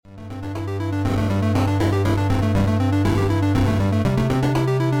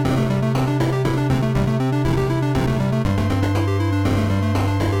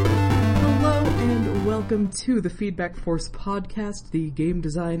to the Feedback Force podcast, the game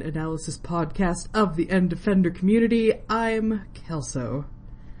design analysis podcast of the End Defender community. I'm Kelso.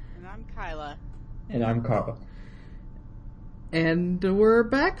 And I'm Kyla. And I'm Carl. And we're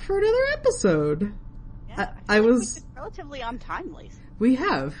back for another episode. Yeah, I was... We've been relatively untimely. We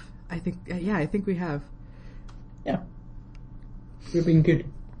have. I think we have. Yeah. We've been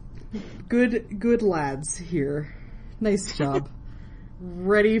good. Good lads here. Nice job.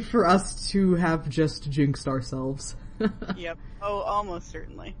 Ready for us to have just jinxed ourselves. Yep. Oh, almost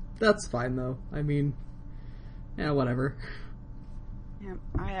certainly. That's fine though. I mean, yeah, whatever. Yeah,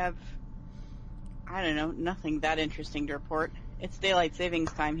 I don't know, nothing that interesting to report. It's daylight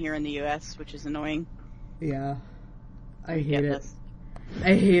savings time here in the US, which is annoying. Yeah. I hate it.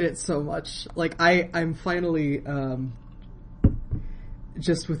 I hate it so much. Like, I'm finally,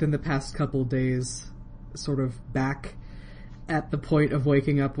 just within the past couple days, sort of back at the point of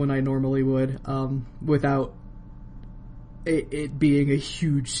waking up when I normally would, without it being a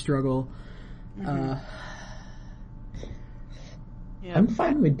huge struggle. Mm-hmm. Yeah. I'm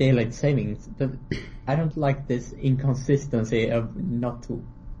fine with daylight savings, but I don't like this inconsistency of not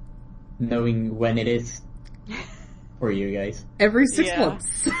knowing when it is for you guys. Every 6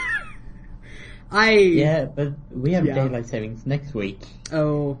 months. Yeah, but we have daylight savings next week.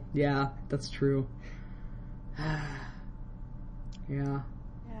 Oh, yeah, that's true. Yeah.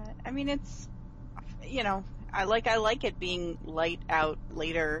 I mean, it's, I like it being light out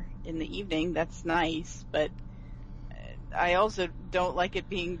later in the evening. That's nice, but I also don't like it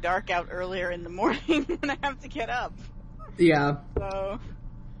being dark out earlier in the morning when I have to get up. Yeah. So.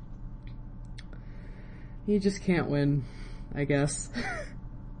 You just can't win, I guess.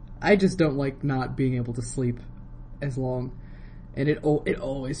 I just don't like not being able to sleep as long. And it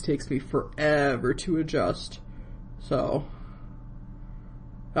always takes me forever to adjust. So,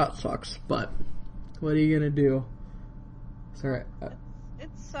 that sucks, but what are you gonna do? Sorry.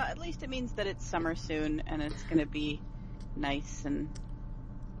 It's at least it means that it's summer soon, and it's gonna be nice and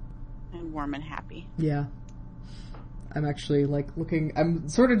warm and happy. Yeah. I'm actually, I'm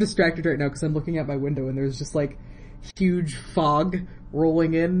sort of distracted right now because I'm looking out my window and there's just, huge fog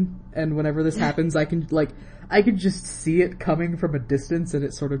rolling in, and whenever this happens, I can just see it coming from a distance, and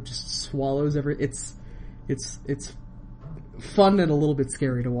it sort of just swallows it's fun and a little bit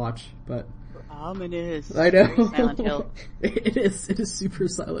scary to watch, but... Ominous. I know. Very Silent Hill. It is super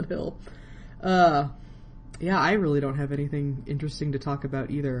Silent Hill. Yeah, I really don't have anything interesting to talk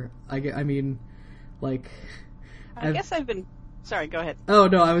about either. I guess I've been... Sorry, go ahead. Oh,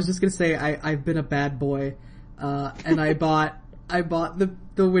 no, I was just gonna say I've been a bad boy, and I bought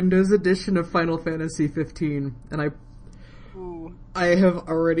the Windows edition of Final Fantasy 15, and I have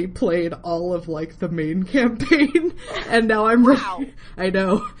already played all of, the main campaign, and now I'm ready. Wow. I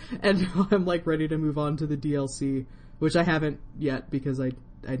know, and now I'm, ready to move on to the DLC, which I haven't yet because I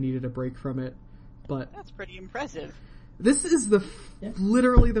needed a break from it, but... That's pretty impressive. This is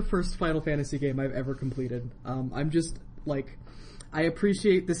literally the first Final Fantasy game I've ever completed. I'm just, I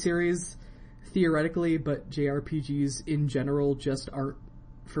appreciate the series theoretically, but JRPGs in general just aren't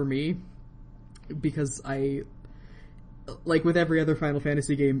for me. Because with every other Final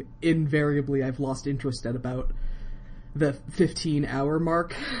Fantasy game, invariably I've lost interest at about the 15-hour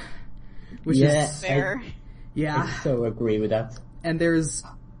mark. Which is fair. I so agree with that. And there's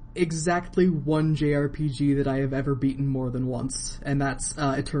exactly one JRPG that I have ever beaten more than once, and that's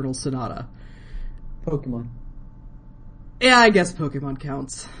Eternal Sonata. Pokemon. Yeah, I guess Pokemon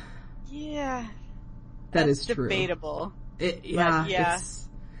counts. Yeah. That's true. Debatable. It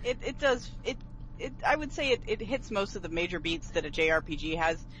does, I would say it hits most of the major beats that a JRPG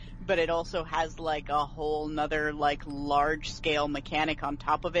has, but it also has a whole nother large scale mechanic on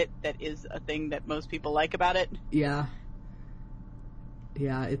top of it that is a thing that most people like about it. Yeah.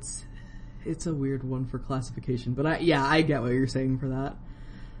 Yeah, it's a weird one for classification, but I get what you're saying for that.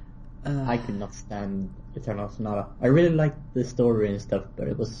 I could not stand Eternal Sonata. I really liked the story and stuff, but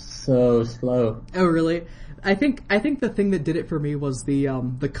it was so slow. Oh, really? I think the thing that did it for me was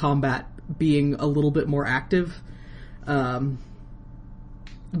the combat being a little bit more active. But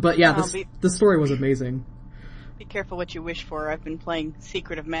yeah, the story was amazing. Be careful what you wish for. I've been playing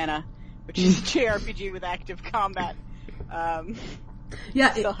Secret of Mana, which is a JRPG with active combat.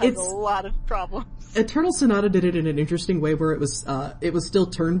 Yeah, still has a lot of problems. Eternal Sonata did it in an interesting way where it was still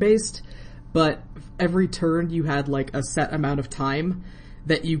turn-based, but every turn you had a set amount of time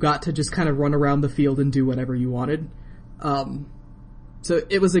that you got to just kind of run around the field and do whatever you wanted. So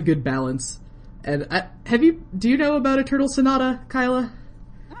it was a good balance. And do you know about Eternal Sonata, Kyla?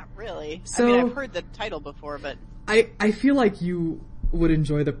 Not really. So, I've heard the title before, but... I feel like you would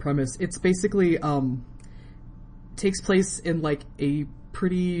enjoy the premise. It's basically, takes place in like a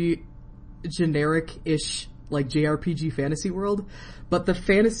pretty generic-ish like JRPG fantasy world, but the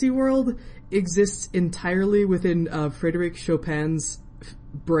fantasy world exists entirely within Frédéric Chopin's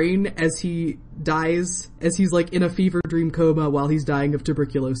brain as he dies, as he's like in a fever dream coma while he's dying of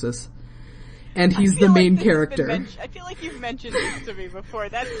tuberculosis. And he's the main character. I feel like you've mentioned this to me before.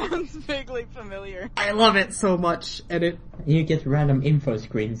 That sounds vaguely familiar. I love it so much, and you get random info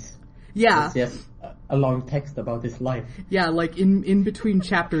screens. Yeah. It's just a long text about his life. Yeah, like in between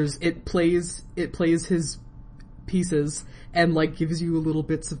chapters, it plays his pieces and like gives you little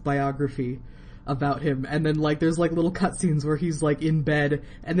bits of biography about him, and then like there's like little cutscenes where he's like in bed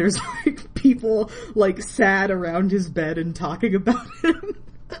and there's like people like sad around his bed and talking about him.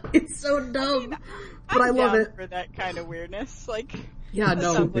 It's so dumb, but I love it for that kind of weirdness. Like, yeah,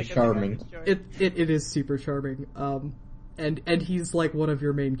 no, super charming. It is super charming. And he's like one of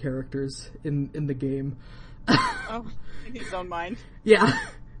your main characters in the game. Oh, in his own mind. Yeah.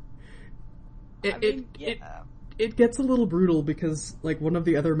 It gets a little brutal because like one of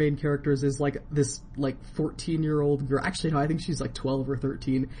the other main characters is like this like 14-year-old girl. Actually, no, I think she's like 12 or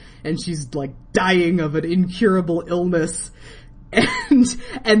 13, and she's like dying of an incurable illness.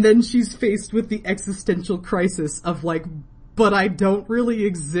 And then she's faced with the existential crisis of like, but I don't really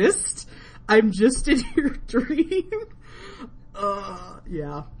exist. I'm just in your dream.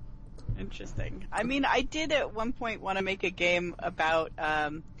 Yeah. Interesting. I mean, I did at one point want to make a game about,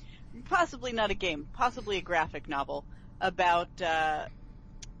 possibly not a game, possibly a graphic novel about,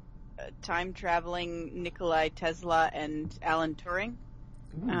 time-traveling Nikola Tesla and Alan Turing.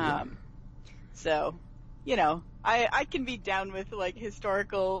 So, you know, I can be down with, like,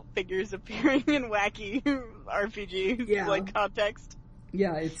 historical figures appearing in wacky RPGs, like, context.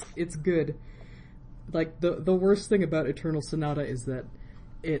 Yeah, it's good. Like, the worst thing about Eternal Sonata is that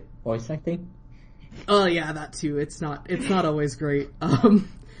it... Voice acting? Oh, yeah, that too. It's not always great.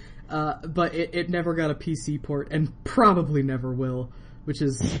 But it never got a PC port, and probably never will, which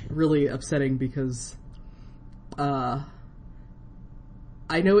is really upsetting because,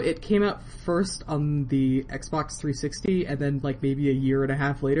 I know it came out first on the Xbox 360, and then like maybe a year and a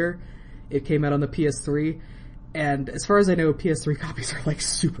half later, it came out on the PS3, and as far as I know, PS3 copies are like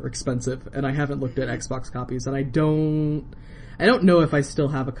super expensive, and I haven't looked at Xbox copies, and I don't know if I still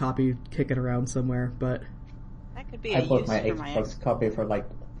have a copy kicking around somewhere, but... That could be I bought my Xbox copy for like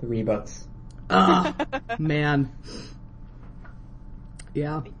 $3. Ah, man.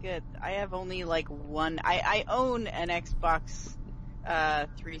 Yeah. Good. I have only like one. I own an Xbox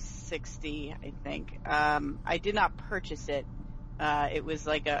 360, I think. I did not purchase it. It was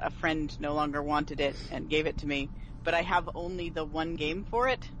like a friend no longer wanted it and gave it to me. But I have only the one game for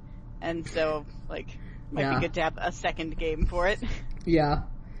it, and so like might be good to have a second game for it. Yeah,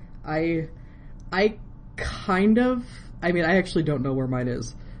 I kind of. I mean, I actually don't know where mine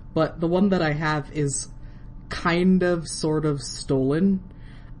is, but the one that I have is kind of, sort of stolen.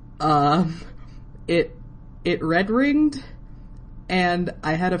 It red ringed. And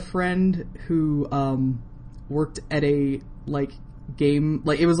I had a friend who, worked at a, like, game,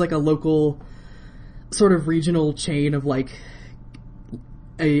 like, it was like a local, sort of regional chain of, like,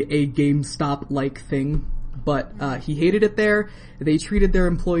 a GameStop-like thing. But, he hated it there. They treated their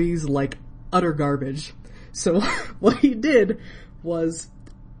employees like utter garbage. So, what he did was,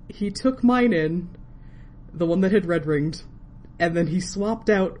 he took mine in, the one that had red ringed, and then he swapped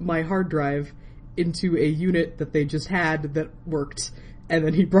out my hard drive into a unit that they just had that worked, and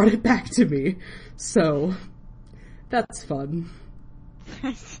then he brought it back to me. So, that's fun.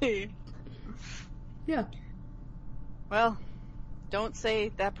 I see. Yeah. Well, don't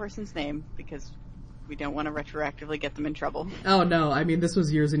say that person's name, because we don't want to retroactively get them in trouble. Oh no, I mean, this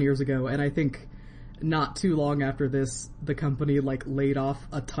was years and years ago, and I think not too long after this, the company, like, laid off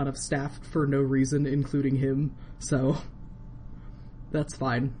a ton of staff for no reason, including him, so that's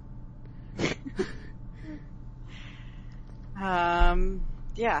fine.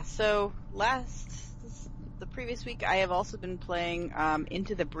 Yeah, so the previous week I have also been playing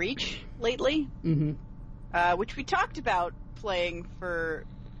Into the Breach lately, which we talked about playing for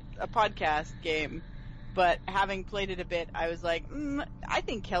a podcast game, but having played it a bit, I was like, I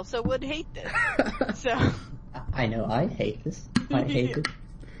think Kelso would hate this. So I know, I hate this. I hate it.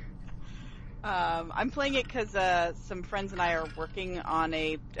 I'm playing it because some friends and I are working on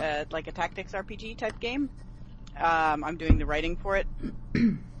a tactics RPG type game. I'm doing the writing for it,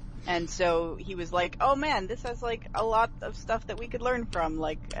 and so he was like, "Oh man, this has like a lot of stuff that we could learn from.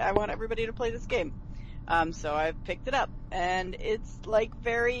 Like, I want everybody to play this game." So I picked it up, and it's like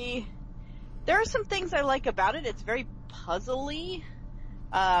very. There are some things I like about it. It's very puzzly,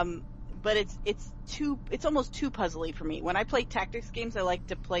 but it's it's almost too puzzly for me. When I play tactics games, I like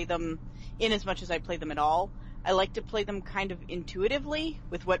to play them, in as much as I play them at all, I like to play them kind of intuitively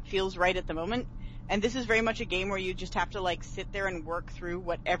with what feels right at the moment. And this is very much a game where you just have to like sit there and work through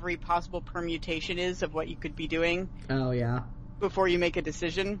what every possible permutation is of what you could be doing. Oh yeah. Before you make a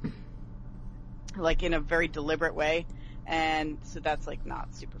decision, like in a very deliberate way. And so that's like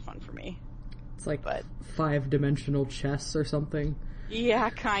not super fun for me. It's like 5-dimensional chess or something. Yeah,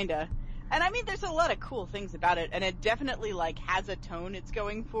 kinda. And I mean, there's a lot of cool things about it, and it definitely like has a tone it's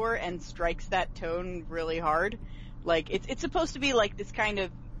going for and strikes that tone really hard. Like it's supposed to be like this kind of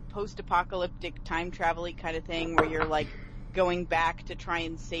post-apocalyptic time travel-y kind of thing where you're like going back to try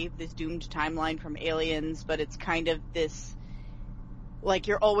and save this doomed timeline from aliens, but it's kind of this, like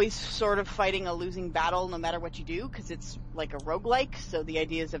you're always sort of fighting a losing battle no matter what you do, because it's like a roguelike, so the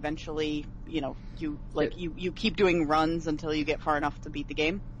idea is eventually, you keep doing runs until you get far enough to beat the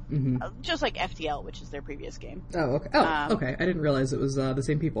game. Mm-hmm. Just like FTL, which is their previous game. Oh, okay. Okay. I didn't realize it was the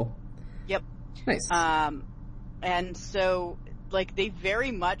same people. Yep. Nice. And so, like, they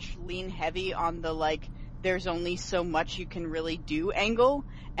very much lean heavy on the, like, there's only so much you can really do angle.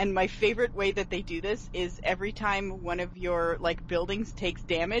 And my favorite way that they do this is every time one of your, like, buildings takes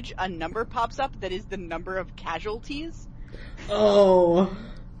damage, a number pops up that is the number of casualties. Oh.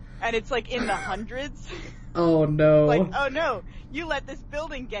 And it's, like, in the hundreds. Oh, no. Like, oh, no, you let this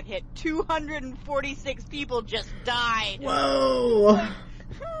building get hit. 246 people just died. Whoa.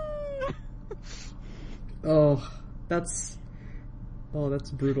 Oh, that's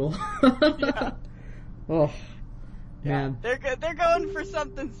brutal. Yeah. Oh, yeah. man. They're going for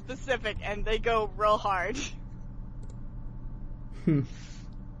something specific, and they go real hard.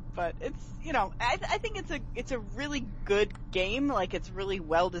 But it's, I think it's a really good game. Like, it's really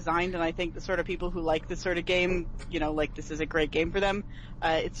well designed, and I think the sort of people who like this sort of game, like, this is a great game for them.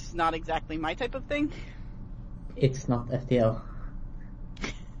 It's not exactly my type of thing. It's not FTL.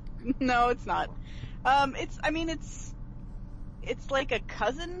 No, it's not. It's like a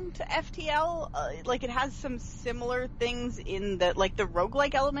cousin to FTL. Like, it has some similar things in that, like, the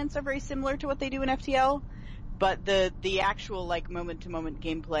roguelike elements are very similar to what they do in FTL, but the actual, like, moment-to-moment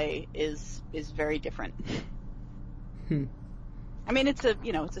gameplay is very different. I mean, it's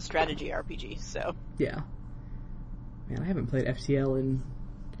a strategy RPG, so. Yeah. Man, I haven't played FTL in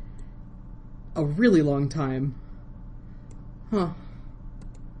a really long time. Huh.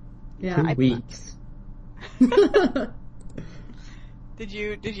 Yeah. 2 weeks. Did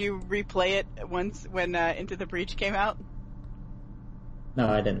you replay it once when Into the Breach came out? No,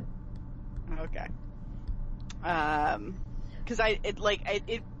 I didn't. Okay. Because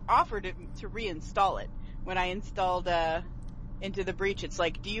it offered to reinstall it when I installed Into the Breach. It's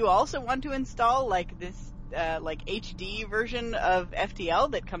like, do you also want to install like this like HD version of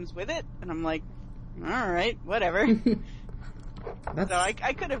FTL that comes with it? And I'm like, all right, whatever. So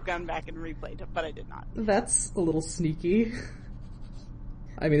I could have gone back and replayed it, but I did not. That's a little sneaky.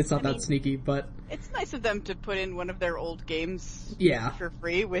 I mean, it's not that sneaky, but it's nice of them to put in one of their old games for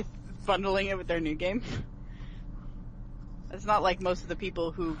free with bundling it with their new game. It's not like most of the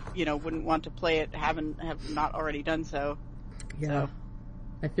people who, wouldn't want to play it have not already done so. Yeah. So.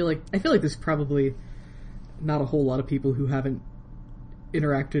 I feel like there's probably not a whole lot of people who haven't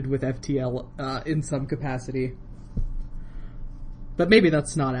interacted with FTL in some capacity. But maybe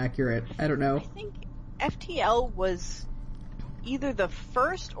that's not accurate. I don't know. I think FTL was either the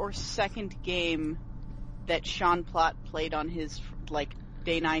first or second game that Sean Plott played on his, like,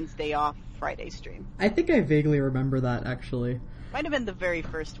 Day 9's Day Off Friday stream. I think I vaguely remember that, actually. Might have been the very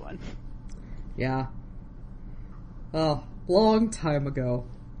first one. Yeah. Oh, long time ago.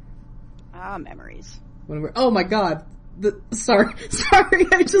 Ah, memories. Oh my god. Sorry,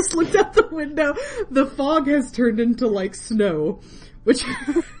 I just looked out the window. The fog has turned into, like, snow, which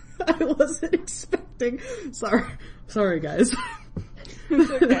I wasn't expecting. Sorry guys. It's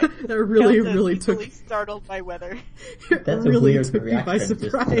okay. That really took me startled by weather. That's really a weird took me by reaction to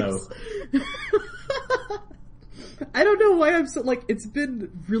surprise. I don't know why I'm so, like, it's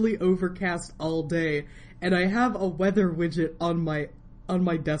been really overcast all day, and I have a weather widget on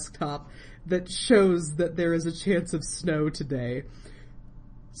my desktop that shows that there is a chance of snow today.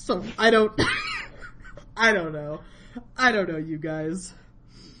 So, I don't know. I don't know, you guys.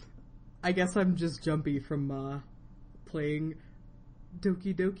 I guess I'm just jumpy from, playing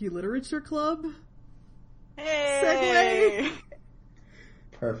Doki Doki Literature Club. Hey! Segue!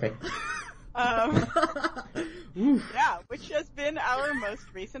 Perfect. Yeah, which has been our most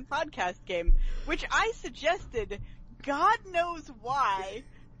recent podcast game, which I suggested, God knows why,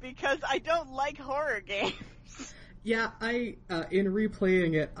 because I don't like horror games. Yeah, in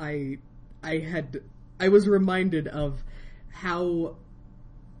replaying it, I I was reminded of how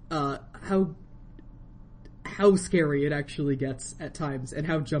scary it actually gets at times, and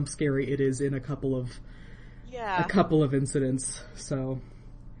how jump scary it is in a couple of incidents. So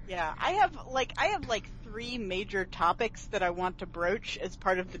yeah, I have 3 major topics that I want to broach as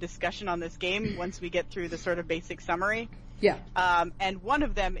part of the discussion on this game once we get through the sort of basic summary. Yeah. And one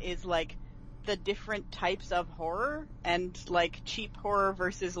of them is like the different types of horror, and like cheap horror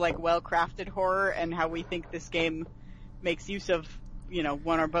versus like well-crafted horror, and how we think this game makes use of,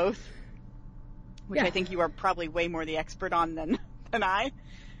 one or both, which I think you are probably way more the expert on than I.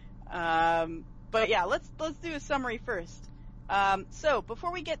 But yeah, let's do a summary first. So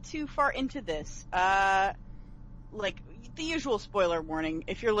before we get too far into this, like the usual spoiler warning,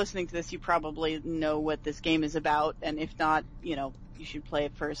 if you're listening to this, you probably know what this game is about, and if not, you should play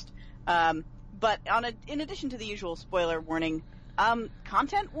it first. But in addition to the usual spoiler warning,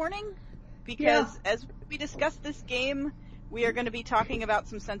 content warning, because as we discuss this game, we are going to be talking about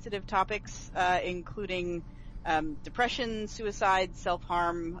some sensitive topics, including depression, suicide,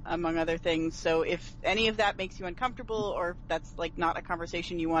 self-harm, among other things. So if any of that makes you uncomfortable, or if that's like not a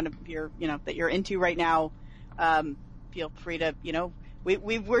conversation you want to, that you're into right now, feel free to,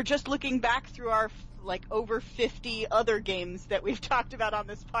 we're just looking back through our like over 50 other games that we've talked about on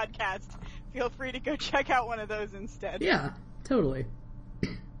this podcast. Feel free to go check out one of those instead. Yeah, totally.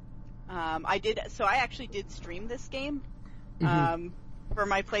 I actually did stream this game, for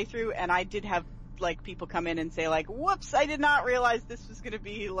my playthrough, and I did have like people come in and say like, whoops, I did not realize this was going to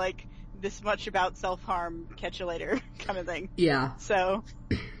be like this much about self-harm, catch you later kind of thing. Yeah. So,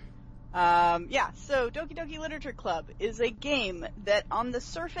 so Doki Doki Literature Club is a game that on the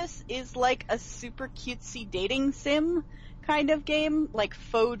surface is like a super cutesy dating sim kind of game, like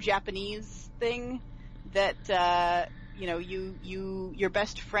faux Japanese thing that, your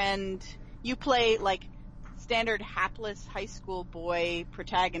best friend, you play like standard hapless high school boy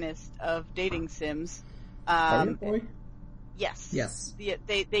protagonist of dating sims. Boy? Yes. Yes.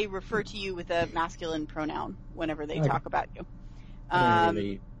 They refer to you with a masculine pronoun whenever they talk about you. I don't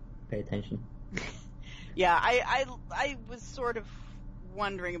really pay attention. Yeah, I was sort of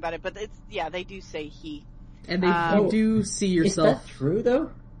wondering about it, but they do say he. And you do see yourself. Is that true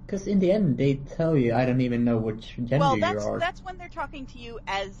though? Because in the end they tell you, I don't even know which gender you are. Well, that's when they're talking to you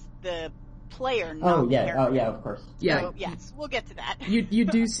as the player, not the character. Oh yeah, of course. Yeah. So, yes, we'll get to that. You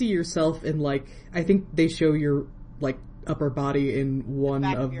do see yourself in like, I think they show your like upper body in one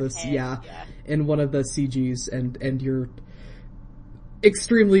of the in one of the CGs, and your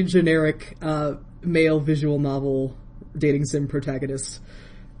extremely generic male visual novel dating sim protagonist.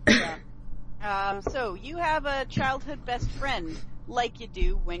 Yeah. So you have a childhood best friend, like you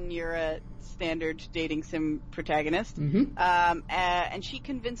do when you're a standard dating sim protagonist. And she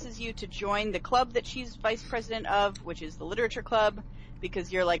convinces you to join the club that she's vice president of, which is the literature club,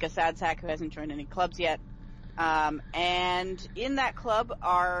 because you're like a sad sack who hasn't joined any clubs yet. And in that club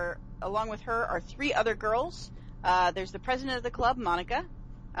along with her, are 3 other girls. There's the president of the club, Monica,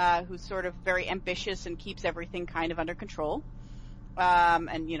 who's sort of very ambitious and keeps everything kind of under control.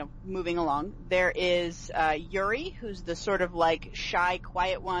 And, moving along. There is Yuri, who's the sort of like shy,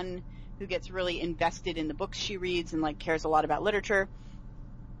 quiet one who gets really invested in the books she reads and like cares a lot about literature.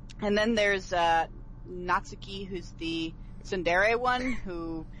 And then there's Natsuki, who's the tsundere one,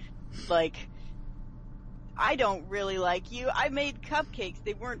 who like, I don't really like you. I made cupcakes.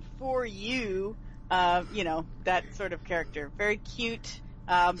 They weren't for you. That sort of character. Very cute,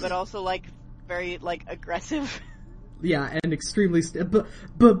 but also like very like aggressive. Yeah, and extremely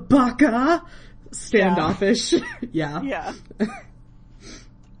baka standoffish. Yeah.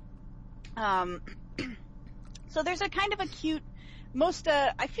 So there's a kind of a cute.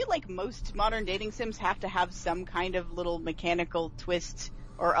 I feel like most modern dating sims have to have some kind of little mechanical twist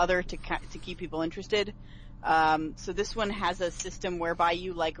or other to keep people interested. So this one has a system whereby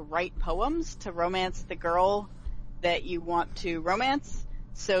you like write poems to romance the girl that you want to romance.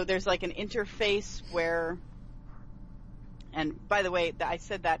 So there's like an interface where, and by the way, I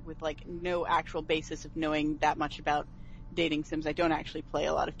said that with like no actual basis of knowing that much about dating sims. I don't actually play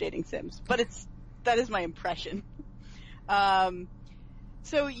a lot of dating sims, but that is my impression.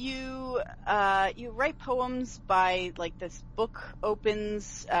 So you write poems by, like, this book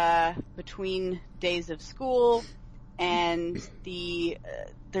opens between days of school, and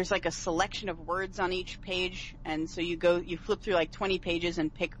there's like a selection of words on each page, and so you flip through like 20 pages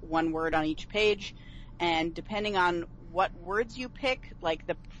and pick one word on each page, and depending on what words you pick, like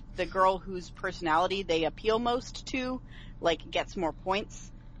the girl whose personality they appeal most to, like, gets more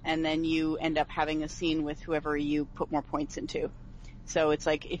points, and then you end up having a scene with whoever you put more points into. So it's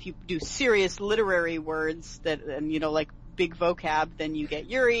like if you do serious literary words and like big vocab, then you get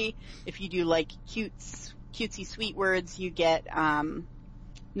Yuri. If you do like cutesy sweet words, you get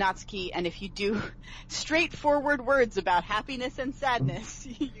Natsuki. And if you do straightforward words about happiness and sadness,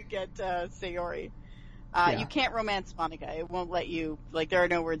 you get Sayori. You can't romance Monika. It won't let you, there are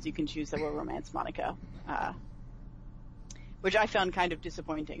no words you can choose that will romance Monika. Which I found kind of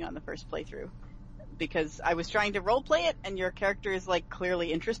disappointing on the first playthrough. Because I was trying to roleplay it, and your character is,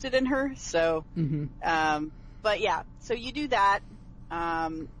 clearly interested in her, so, but yeah, so you do that,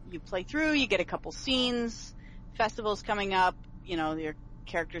 you play through, you get a couple scenes, festivals coming up, your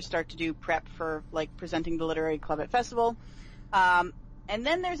characters start to do prep for, presenting the literary club at festival, and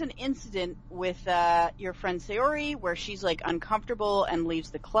then there's an incident with, your friend Sayori, where she's, uncomfortable and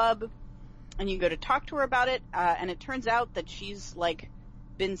leaves the club, and you go to talk to her about it, and it turns out that she's,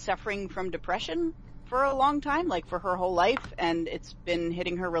 been suffering from depression for a long time, for her whole life, and it's been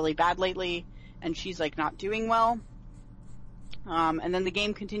hitting her really bad lately, and she's, not doing well. And then the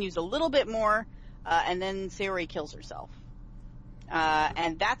game continues a little bit more, and then Sayori kills herself.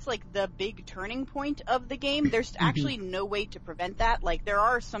 And that's, the big turning point of the game. There's actually no way to prevent that. There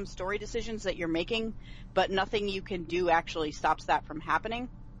are some story decisions that you're making, but nothing you can do actually stops that from happening,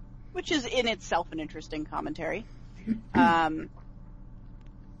 which is in itself an interesting commentary.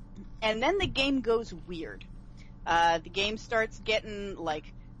 And then the game goes weird. The game starts getting,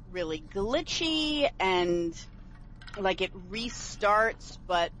 really glitchy, and, it restarts,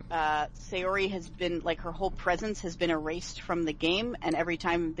 but, Sayori has been, her whole presence has been erased from the game, and every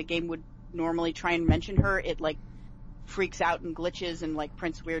time the game would normally try and mention her, it, freaks out and glitches and,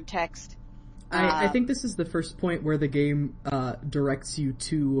 prints weird text. I think this is the first point where the game, directs you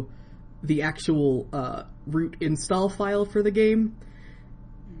to the actual, root install file for the game.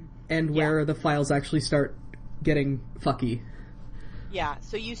 And where the files actually start getting fucky. Yeah,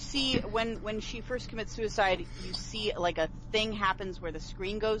 so you see, when she first commits suicide, you see, a thing happens where the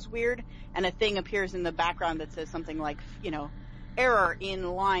screen goes weird, and a thing appears in the background that says something like, error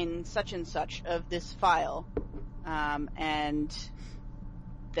in line such and such of this file. And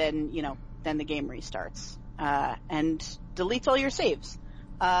then, then the game restarts. And deletes all your saves.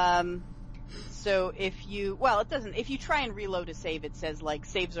 So if you try and reload a save, it says,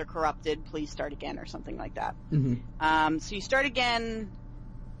 saves are corrupted, please start again, or something like that. So you start again,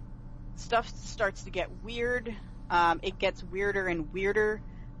 stuff starts to get weird, it gets weirder and weirder,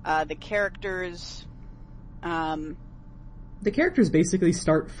 the characters basically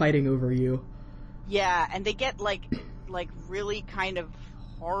start fighting over you. Yeah, and they get, really kind of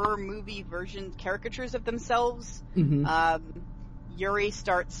horror movie caricatures of themselves. Yuri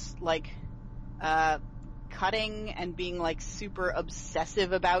starts, cutting and being, super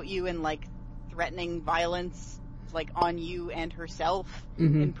obsessive about you and, threatening violence, on you and herself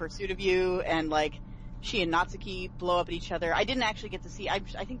in pursuit of you, and, she and Natsuki blow up at each other. I didn't actually get to see, I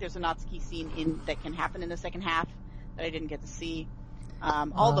think there's a Natsuki scene that can happen in the second half that I didn't get to see. I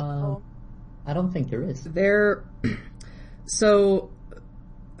don't think there is. So,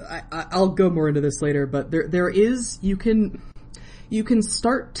 I'll go more into this later, but there is, you can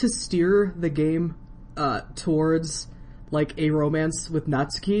start to steer the game towards a romance with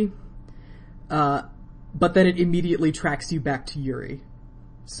Natsuki, but then it immediately tracks you back to Yuri.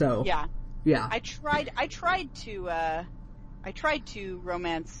 So yeah. I tried to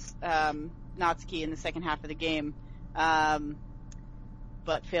romance Natsuki in the second half of the game,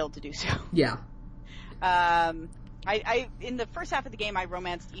 but failed to do so. Yeah. I in the first half of the game I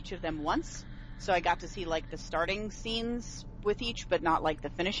romanced each of them once, so I got to see the starting scenes with each, but not the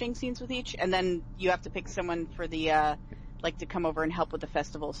finishing scenes with each. And then you have to pick someone for the to come over and help with the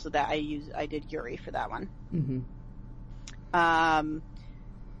festival. So that I did Yuri for that one.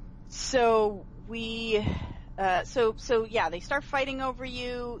 So we they start fighting over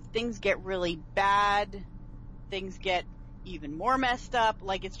you. Things get really bad. Things get even more messed up.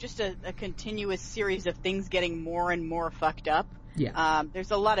 It's just a continuous series of things getting more and more fucked up. Yeah.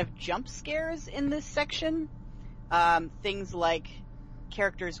 There's a lot of jump scares in this section. Things like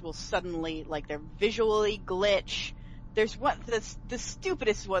characters will suddenly, they're visually glitch. There's the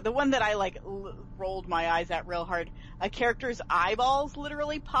stupidest one, the one that I, rolled my eyes at real hard. A character's eyeballs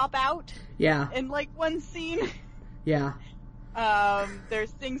literally pop out. Yeah. In, one scene. Yeah.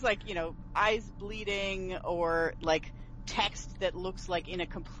 There's things eyes bleeding, or, text that looks in a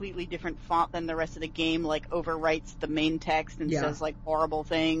completely different font than the rest of the game, overwrites the main text and says horrible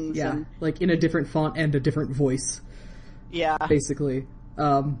things. Yeah, and, in a different font and a different voice. Yeah. Basically.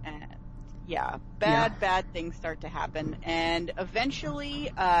 Bad things start to happen, and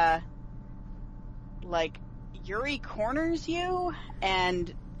eventually, Yuri corners you,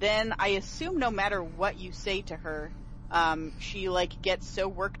 and then I assume no matter what you say to her, she like gets so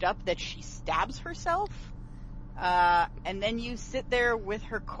worked up that she stabs herself. And then you sit there with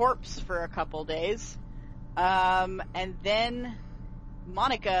her corpse for a couple days. And then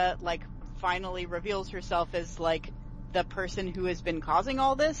Monica, like, finally reveals herself as, like, the person who has been causing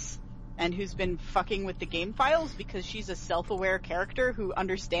all this and who's been fucking with the game files because she's a self-aware character who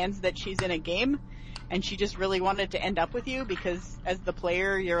understands that she's in a game and she just really wanted to end up with you because as the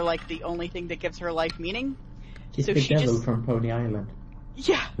player, you're, like, the only thing that gives her life meaning. She's the devil from Pony Island.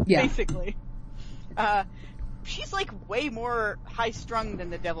 Yeah, basically. She's, like, way more high-strung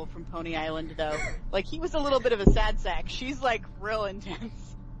than the devil from Pony Island, though. Like, he was a little bit of a sad sack. She's, like, real intense.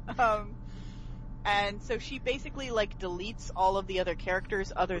 And so she basically, like, deletes all of the other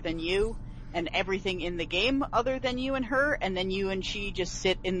characters other than you, and everything in the game other than you and her, and then you and she just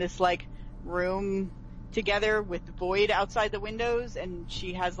sit in this, like, room together with Void outside the windows, and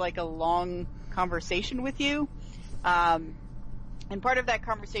she has, like, a long conversation with you. And part of that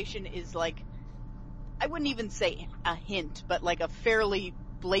conversation is, like, I wouldn't even say a hint, but like a fairly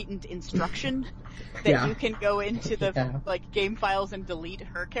blatant instruction that you can go into the like game files and delete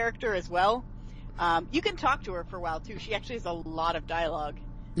her character as well. You can talk to her for a while too. She actually has a lot of dialogue.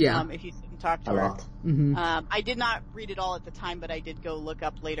 Yeah. If you sit and talk to a her. lot. Mm-hmm. I did not read it all at the time, but I did go look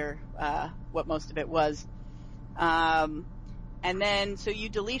up later what most of it was. And then so you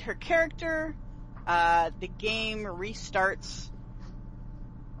delete her character. The game restarts.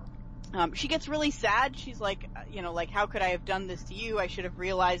 She gets really sad. She's like, you know, like, how could I have done this to you? I should have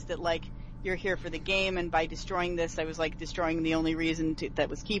realized that, like, you're here for the game, and by destroying this, I was, like, destroying the only reason that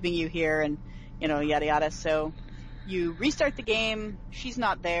was keeping you here, and, you know, yada yada. So you restart the game. She's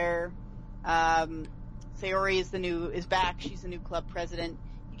not there. Sayori is back. She's the new club president.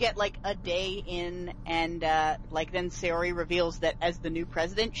 You get, like, a day in, and, like, then Sayori reveals that as the new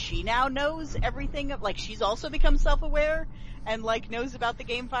president, she now knows everything. Like, she's also become self-aware and, like, knows about the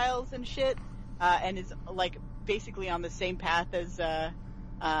game files and shit, and is, like, basically on the same path as,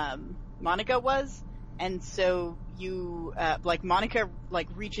 Monica was. And so you, like, Monica, like,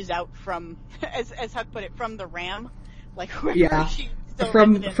 reaches out from, as Huck put it, from the RAM. Like, where she's still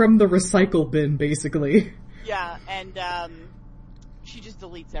from the recycle bin, basically. Yeah, and, she just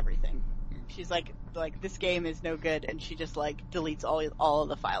deletes everything. She's like, this game is no good, and she just, like, deletes all of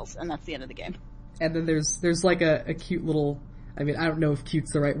the files, and that's the end of the game. And then there's like a cute little, I mean, I don't know if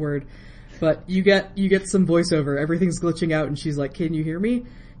cute's the right word, but you get some voiceover, everything's glitching out, and she's like, can you hear me?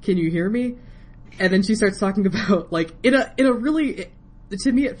 Can you hear me? And then she starts talking about, like, in a really,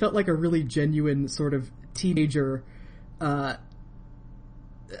 to me it felt like a really genuine sort of teenager, bit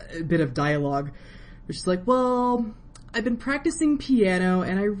of dialogue, where she's like, well, I've been practicing piano,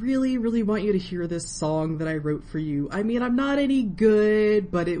 and I really, really want you to hear this song that I wrote for you. I mean, I'm not any good,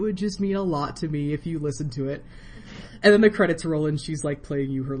 but it would just mean a lot to me if you listen to it. And then the credits roll, and she's, like,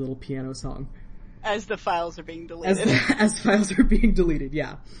 playing you her little piano song. As the files are being deleted. As files are being deleted,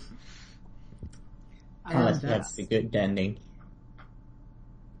 yeah. That's the good ending.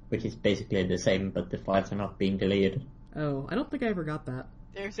 Which is basically the same, but the files are not being deleted. Oh, I don't think I ever got that.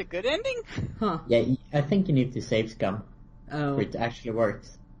 There's a good ending? Huh. Yeah, I think you need to save scum. Oh. For it actually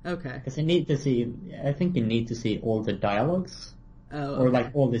works. Okay. Because I think you need to see all the dialogues. Oh, okay. Or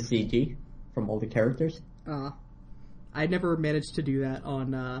like all the CG from all the characters. I never managed to do that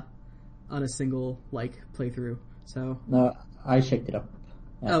on a single, like, playthrough, so. No, I checked it up.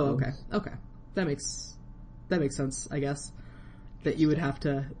 Oh, okay. Okay. That makes sense, I guess. That you would have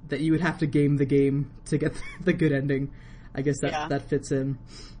to game the game to get the good ending. I guess that fits in.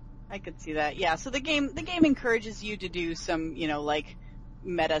 I could see that. Yeah, so the game encourages you to do some, you know, like,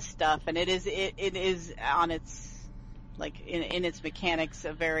 meta stuff, and it is on its, like, in its mechanics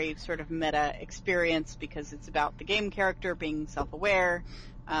a very sort of meta experience because it's about the game character being self-aware.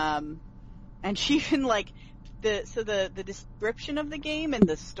 And she even, like, the description of the game in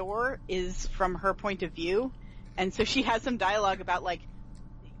the store is from her point of view. And so she has some dialogue about, like,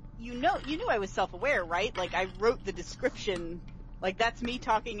 you knew I was self-aware, right? Like, I wrote the description, like, that's me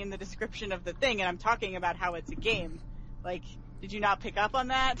talking in the description of the thing, and I'm talking about how it's a game. Like, did you not pick up on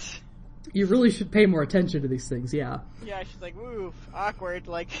that? You really should pay more attention to these things, yeah. Yeah, she's like, oof, awkward.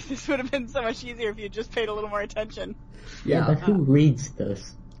 Like, this would have been so much easier if you just paid a little more attention. Yeah, but who reads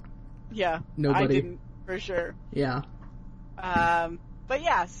this? Yeah, nobody. I didn't, for sure. Yeah. But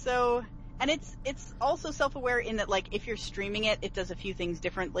yeah, so, and it's also self-aware in that, like, if you're streaming it, it does a few things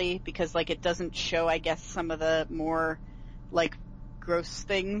differently because, like, it doesn't show, I guess, some of the more, like, gross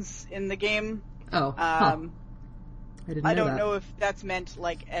things in the game. Oh, I didn't know I don't that. know if that's meant,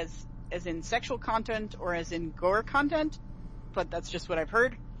 like, as as in sexual content or as in gore content, but that's just what I've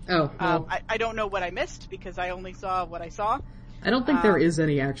heard. Oh, well, I don't know what I missed because I only saw what I saw. I don't think there is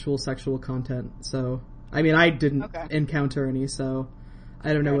any actual sexual content, so I mean, I didn't encounter any, so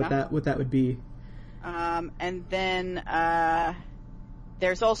I don't know what that would be. And then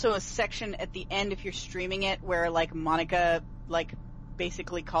there's also a section at the end if you're streaming it where like Monica like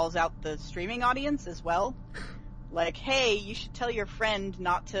basically calls out the streaming audience as well. Like, hey, you should tell your friend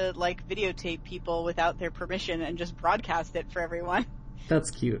not to like videotape people without their permission and just broadcast it for everyone.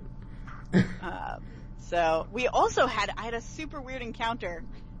 That's cute. So we also I had a super weird encounter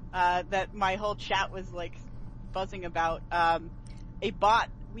that my whole chat was like buzzing about. A bot,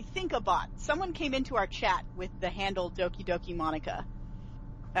 we think a bot. Someone came into our chat with the handle Doki Doki Monica,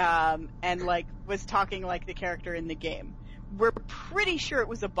 and like was talking like the character in the game. We're pretty sure it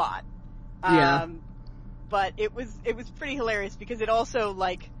was a bot. Yeah. But it was pretty hilarious because it also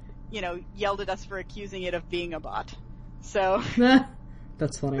like, yelled at us for accusing it of being a bot. So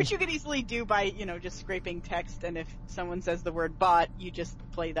that's funny. Which you could easily do by, just scraping text, and if someone says the word bot, you just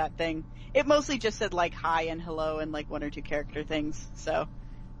play that thing. It mostly just said like hi and hello and like one or two character things. So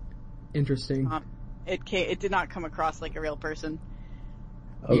interesting. It did not come across like a real person.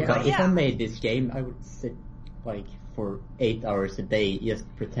 Oh god, if I made this game, I would sit like for 8 hours a day just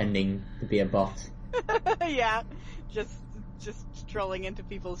pretending to be a bot. Yeah, just trolling into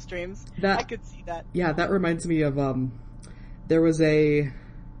people's streams. I could see that. Yeah, that reminds me of there was I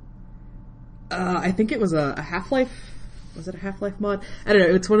think it was a Half-Life. Was it a Half-Life mod? I don't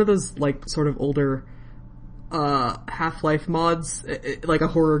know. It's one of those like sort of older Half-Life mods, like a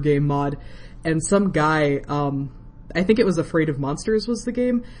horror game mod. And some guy, I think it was Afraid of Monsters was the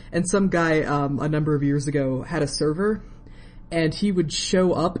game, and some guy a number of years ago had a server, and he would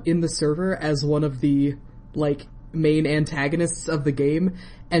show up in the server as one of the like main antagonists of the game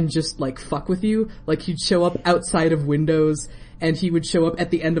and just like fuck with you. Like he'd show up outside of windows, and he would show up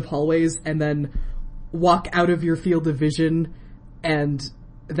at the end of hallways and then walk out of your field of vision and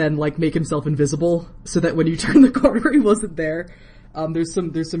then like make himself invisible so that when you turn the corner he wasn't there. There's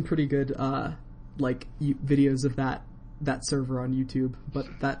some pretty good like videos of that server on YouTube, but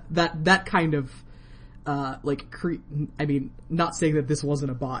that kind of I mean, not saying that this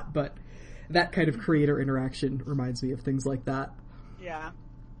wasn't a bot, but that kind of creator interaction reminds me of things like that. Yeah.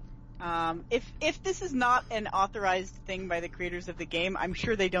 If this is not an authorized thing by the creators of the game, I'm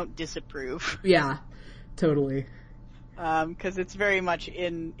sure they don't disapprove. Yeah, totally. 'Cause it's very much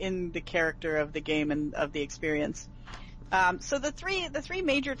in the character of the game and of the experience. So the three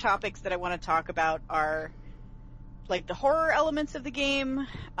major topics that I want to talk about are like the horror elements of the game,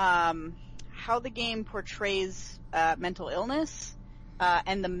 how the game portrays mental illness,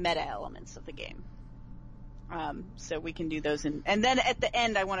 and the meta elements of the game. So we can do those and then at the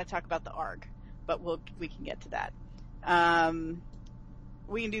end I want to talk about the ARG, but we can get to that.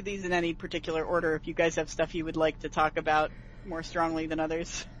 We can do these in any particular order if you guys have stuff you would like to talk about more strongly than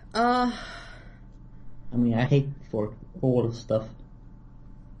others. I mean, I hate for all stuff.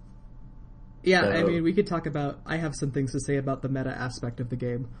 Yeah, so. I mean, we could talk about... I have some things to say about the meta aspect of the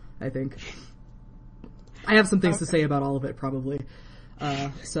game, I think. I have some things to say about all of it, probably.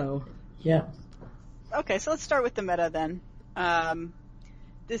 So... Yeah. Okay, so let's start with the meta then.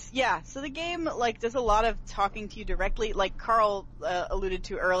 So the game, like, does a lot of talking to you directly. Like Carl alluded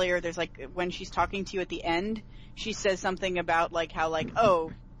to earlier, there's, like, when she's talking to you at the end, she says something about, like, how, like,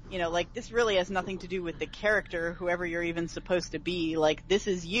 oh... like, this really has nothing to do with the character, whoever you're even supposed to be. Like, this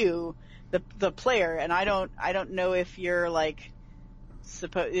is you, the player, and I don't know if you're, like,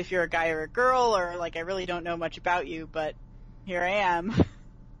 if you're a guy or a girl, or, like, I really don't know much about you, but here I am.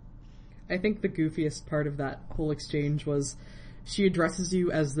 I think the goofiest part of that whole exchange was she addresses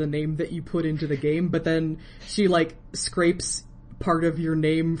you as the name that you put into the game, but then she, like, scrapes part of your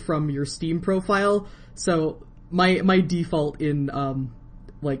name from your Steam profile, so my default in,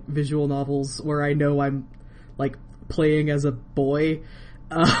 like visual novels where I know I'm like playing as a boy,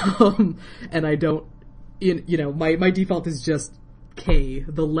 and I don't, my default is just K,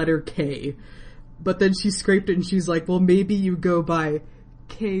 the letter K, but then she scraped it and she's like, well, maybe you go by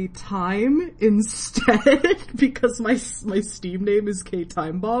K Time instead because my Steam name is K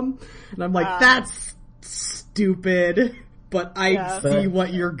Time Bomb, and I'm like, that's stupid, but I see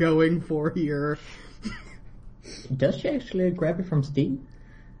what you're going for here. Does she actually grab it from Steam?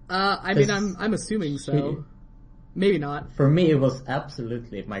 I mean, I'm assuming so. Maybe not. For me, it was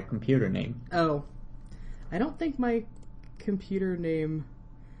absolutely my computer name. Oh. I don't think my computer name...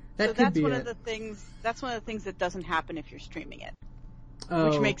 That's one of the things that doesn't happen if you're streaming it.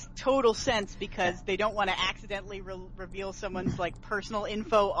 which makes total sense because they don't want to accidentally reveal someone's like personal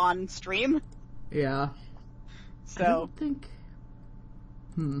info on stream. Yeah. So I don't think.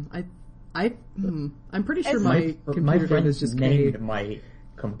 I'm pretty sure my computer friend is just named my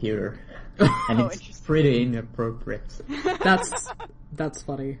computer, and it's pretty inappropriate. That's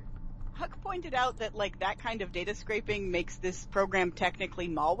funny. Huck pointed out that like that kind of data scraping makes this program technically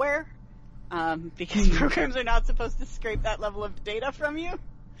malware, because programs are not supposed to scrape that level of data from you.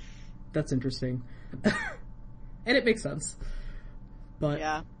 That's interesting, and it makes sense. But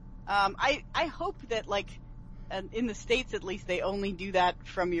yeah, I hope that like in the States at least they only do that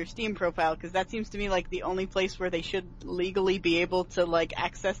from your Steam profile, because that seems to me like the only place where they should legally be able to like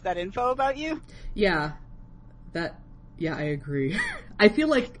access that info about you. Yeah, I agree. I feel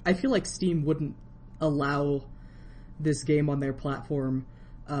like Steam wouldn't allow this game on their platform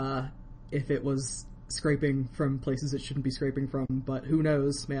if it was scraping from places it shouldn't be scraping from, but who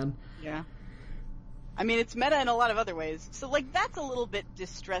knows, man. Yeah. I mean, it's meta in a lot of other ways. So like that's a little bit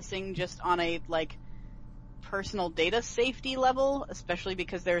distressing just on a like personal data safety level, especially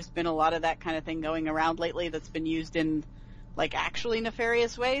because there's been a lot of that kind of thing going around lately that's been used in like actually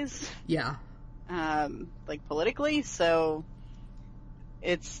nefarious ways. Yeah. Like politically, so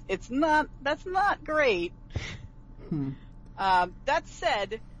that's not great. That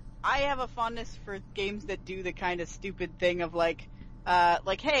said, I have a fondness for games that do the kind of stupid thing of like,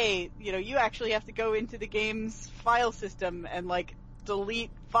 hey, you actually have to go into the game's file system and like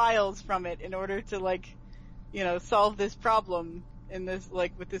delete files from it in order to like, solve this problem in this,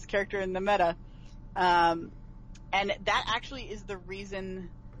 like with this character in the meta. And that actually is the reason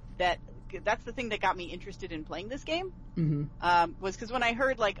that's the thing that got me interested in playing this game. Was because when I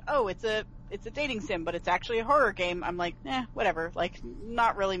heard like, oh, it's a dating sim, but it's actually a horror game, I'm like, whatever, like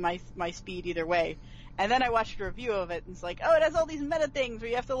not really my speed either way. And then I watched a review of it, and it's like, oh, it has all these meta things where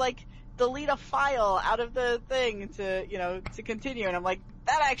you have to like delete a file out of the thing to continue, and I'm like,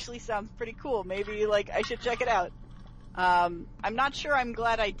 that actually sounds pretty cool. Maybe like I should check it out. I'm not sure I'm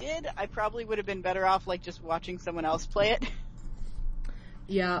glad I did. I probably would have been better off like just watching someone else play it.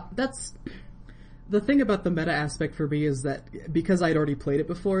 Yeah, that's the thing about the meta aspect for me, is that because I'd already played it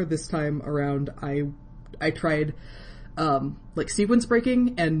before, this time around I tried like sequence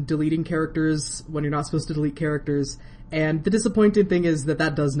breaking and deleting characters when you're not supposed to delete characters, and the disappointing thing is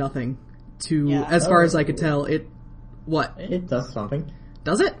that does nothing as far as I could tell. It does something.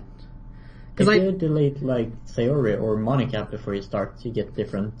 Does it? If you delete like Sayori or Monica before you start, you get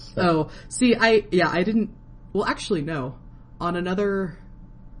different stuff. Oh, see, I didn't. Well, actually, no. On another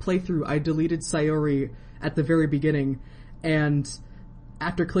playthrough, I deleted Sayori at the very beginning, and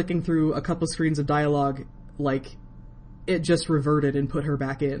after clicking through a couple screens of dialogue, like, it just reverted and put her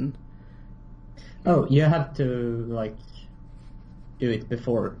back in. Oh, you have to, like, do it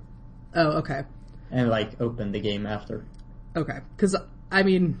before. Oh, okay. And, like, open the game after. Okay, because, I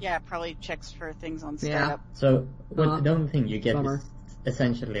mean... Yeah, it probably checks for things on startup. Yeah. So, the only thing you get is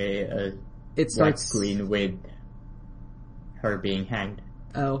essentially a white screen with her being hanged.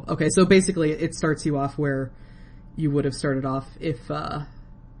 Oh, okay, so basically it starts you off where you would have started off if that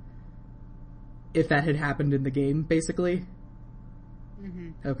had happened in the game, basically?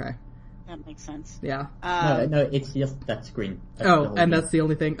 Okay. That makes sense. Yeah. No, it's just that screen. That's the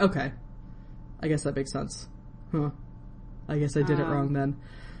only thing? Okay. I guess that makes sense. Huh. I guess I did it wrong then.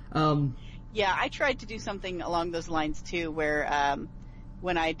 Yeah, I tried to do something along those lines too, where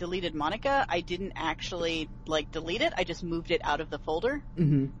when I deleted Monica, I didn't actually like delete it. I just moved it out of the folder.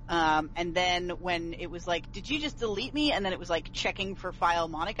 And then when it was like, did you just delete me? And then it was like checking for file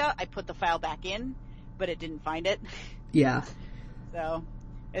Monica. I put the file back in, but it didn't find it. Yeah. So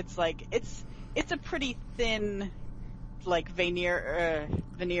it's like it's a pretty thin like veneer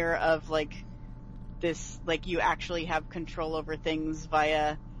of like this, like you actually have control over things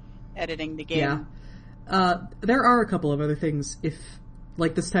via editing the game. Yeah. There are a couple of other things. If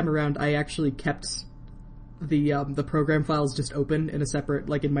like this time around, I actually kept the program files just open in a separate,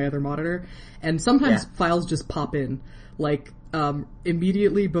 like in my other monitor, and sometimes files just pop in, like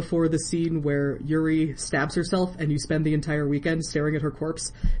immediately before the scene where Yuri stabs herself and you spend the entire weekend staring at her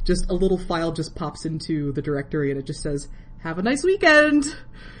corpse, just a little file just pops into the directory and it just says, "Have a nice weekend."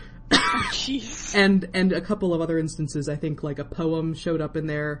 Jeez. And a couple of other instances, I think like a poem showed up in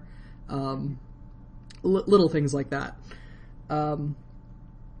there, little things like that.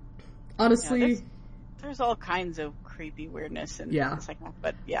 Honestly, there's all kinds of creepy weirdness and things like that,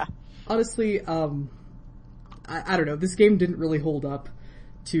 but yeah. Honestly, I don't know, this game didn't really hold up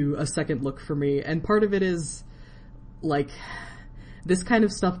to a second look for me, and part of it is, like, this kind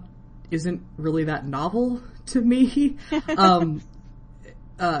of stuff isn't really that novel to me.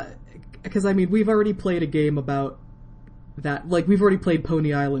 because I mean, we've already played a game about that, like, we've already played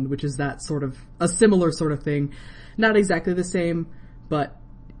Pony Island, which is that sort of, a similar sort of thing. Not exactly the same, but,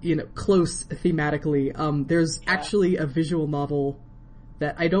 you know, close thematically. There's actually a visual novel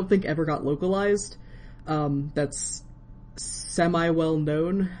that I don't think ever got localized, that's semi-well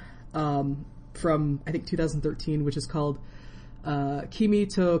known, from, I think, 2013, which is called, Kimi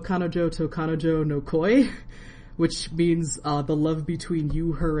to Kanojo no Koi, which means, the love between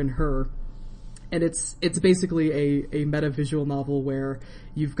you, her, and her. And it's basically a meta visual novel where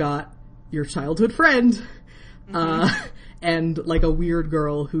you've got your childhood friend, and like a weird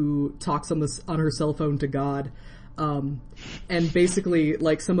girl who talks on her cell phone to God. And basically,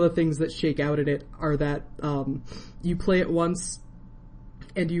 like, some of the things that shake out at it are that, you play it once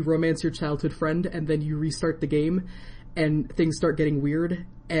and you romance your childhood friend, and then you restart the game and things start getting weird,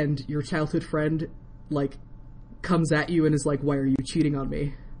 and your childhood friend, like, comes at you and is like, why are you cheating on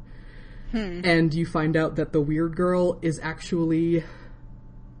me? And you find out that the weird girl is actually,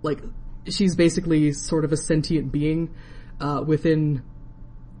 like, she's basically sort of a sentient being, within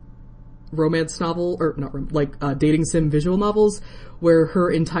romance novel, or not, like, dating sim visual novels, where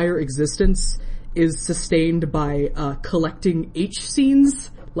her entire existence is sustained by, collecting H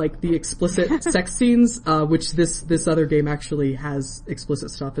scenes, like the explicit sex scenes, which this other game actually has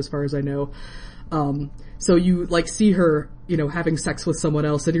explicit stuff as far as I know. So you, like, see her, you know, having sex with someone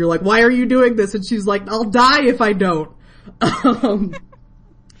else, and you're like, why are you doing this? And she's like, I'll die if I don't.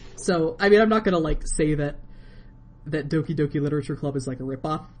 So, I mean, I'm not gonna, like, say that Doki Doki Literature Club is like a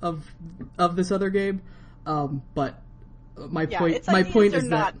ripoff of this other game, but my point is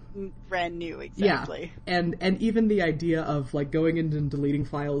that not brand new, exactly. Yeah, and even the idea of, like, going in and deleting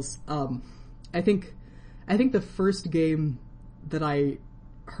files, I think the first game that I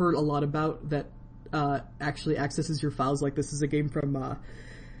heard a lot about that actually accesses your files like this is a game from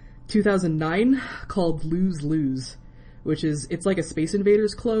 2009 called Lose Lose, which is, it's like a Space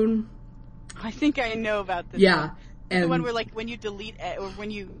Invaders clone. I think I know about this. Yeah. One. And the one where, like, when you delete or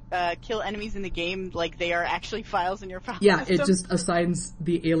when you kill enemies in the game, like, they are actually files in your file system. It just assigns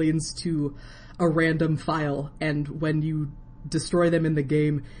the aliens to a random file, and when you destroy them in the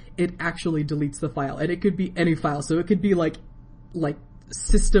game, it actually deletes the file. And it could be any file, so it could be like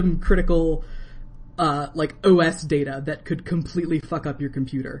system critical, like, OS data that could completely fuck up your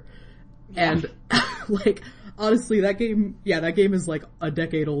computer. Yeah. And, like, honestly, that game is, like, a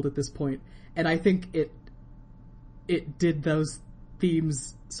decade old at this point, and I think it did those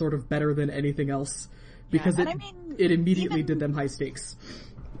themes sort of better than anything else, because it immediately did them high stakes.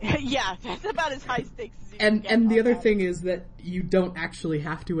 Yeah, that's about as high stakes as you can get. And the other thing is that you don't actually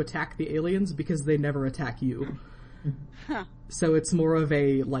have to attack the aliens because they never attack you. Huh. So it's more of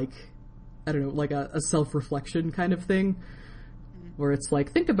a, like, I don't know, like a self-reflection kind of thing, where it's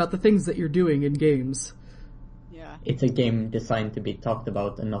like, think about the things that you're doing in games. Yeah. It's a game designed to be talked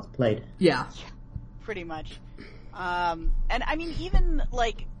about and not played. Yeah. Pretty much. And I mean, even,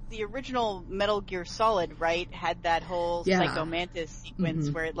 like, the original Metal Gear Solid, right, had that whole Psycho Mantis sequence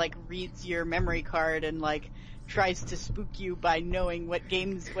where it, like, reads your memory card and, like, tries to spook you by knowing what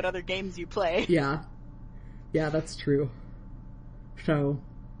other games you play. Yeah. Yeah, that's true. So.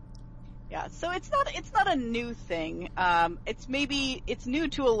 Yeah, so it's not a new thing. It's new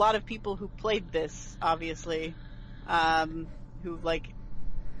to a lot of people who played this, obviously. Who, like,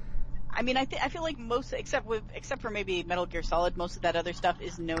 I mean, I feel like most, except for maybe Metal Gear Solid, most of that other stuff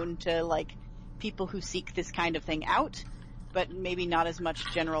is known to, like, people who seek this kind of thing out, but maybe not as much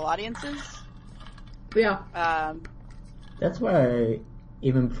general audiences. Yeah. That's why,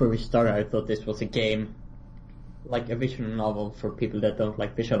 even before we started, I thought this was a game, like a visual novel for people that don't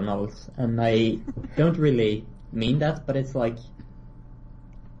like visual novels. And I don't really mean that, but it's like,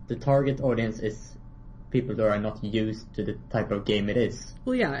 the target audience is people that are not used to the type of game it is.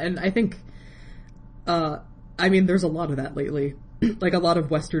 Well, yeah, and I think, I mean, there's a lot of that lately. Like, a lot of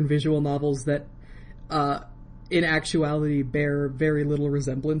Western visual novels that, in actuality, bear very little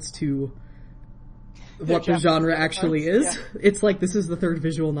resemblance to what the genre actually is. Yeah. It's like, this is the third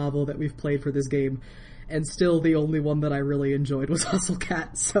visual novel that we've played for this game, and still the only one that I really enjoyed was Hustle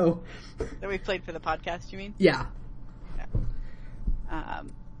Cat, so... That we played for the podcast, you mean? Yeah.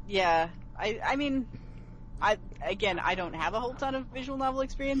 Yeah. I mean... I don't have a whole ton of visual novel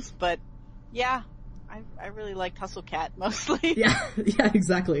experience, but yeah, I really liked Hustle Cat mostly. Yeah,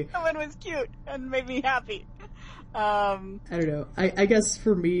 exactly. That one was cute and made me happy. I don't know. I guess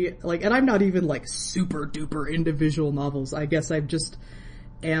for me, like, and I'm not even, like, super duper into visual novels. I guess I just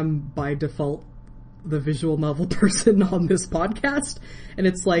am by default the visual novel person on this podcast, and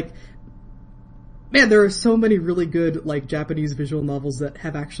it's like, man, there are so many really good, like, Japanese visual novels that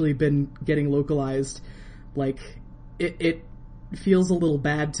have actually been getting localized. Like, it feels a little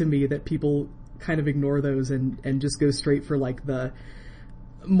bad to me that people kind of ignore those and just go straight for, like, the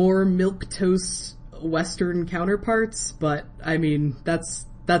more milquetoast Western counterparts, but, I mean, that's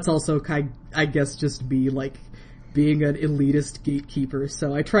also, I guess, just me, like, being an elitist gatekeeper,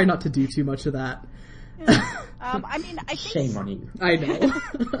 so I try not to do too much of that. Yeah. I mean, I think... Shame on you. I know.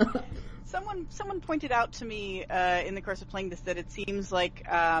 Someone pointed out to me in the course of playing this that it seems like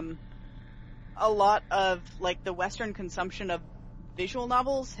a lot of like the Western consumption of visual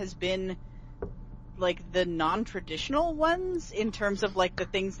novels has been like the non-traditional ones in terms of like the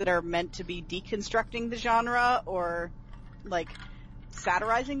things that are meant to be deconstructing the genre or like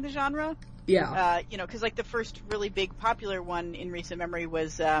satirizing the genre. Yeah. You know, because like the first really big popular one in recent memory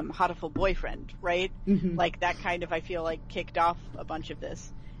was Hatoful Boyfriend, right? Mm-hmm. Like that kind of, I feel like, kicked off a bunch of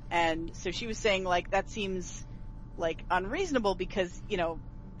this. And so she was saying, like, that seems, like, unreasonable because, you know,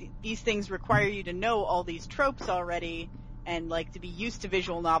 these things require you to know all these tropes already and, like, to be used to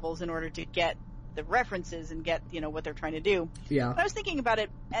visual novels in order to get the references and get, you know, what they're trying to do. Yeah. But I was thinking about it,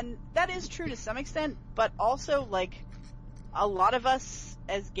 and that is true to some extent, but also, like, a lot of us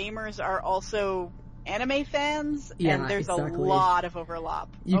as gamers are also anime fans, and there's exactly. a lot of overlap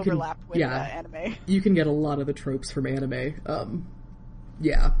with anime. You can get a lot of the tropes from anime.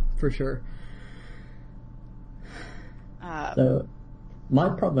 Yeah, for sure. So, my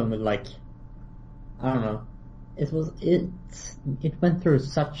problem with, like, I don't know, it went through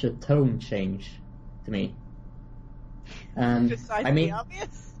such a tone change to me. And Besides I mean, the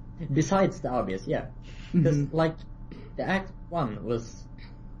obvious? Besides the obvious, yeah. Because, Mm-hmm. like, the Act 1 was,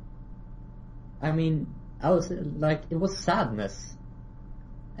 I mean, I was, like, it was sadness.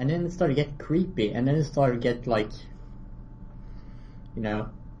 And then it started to get creepy, and then it started to get, like, you know,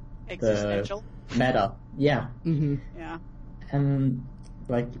 Existential. the meta. Yeah. Mm-hmm. Yeah. And,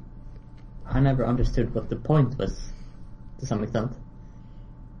 like, I never understood what the point was, to some extent.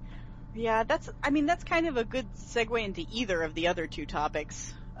 Yeah, that's kind of a good segue into either of the other two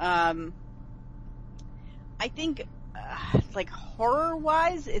topics. I think, like,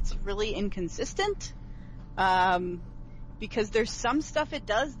 horror-wise, it's really inconsistent. Because there's some stuff it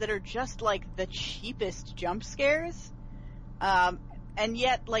does that are just, like, the cheapest jump scares. And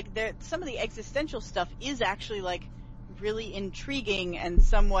yet, like, some of the existential stuff is actually, like, really intriguing and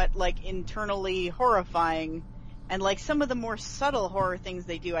somewhat, like, internally horrifying. And, like, some of the more subtle horror things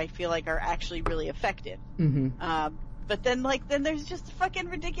they do, I feel like, are actually really effective. Mm-hmm. But then, like, there's just fucking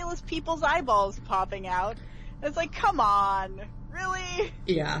ridiculous people's eyeballs popping out. It's like, come on. Really?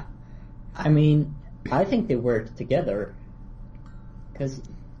 Yeah. I mean, I think they work together. Because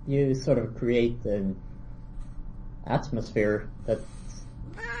you sort of create an atmosphere that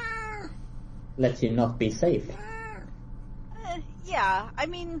lets you not be safe. Yeah, I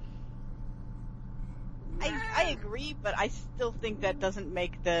mean, I agree, but I still think that doesn't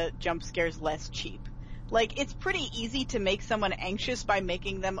make the jump scares less cheap. Like, it's pretty easy to make someone anxious by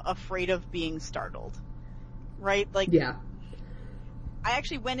making them afraid of being startled. Right? Like, Yeah. I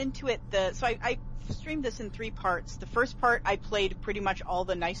actually went into it, so I streamed this in 3 parts. The first part, I played pretty much all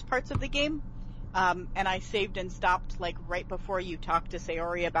the nice parts of the game. And I saved and stopped, like, right before you talked to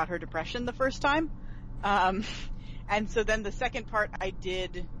Sayori about her depression the first time. And so then the second part, I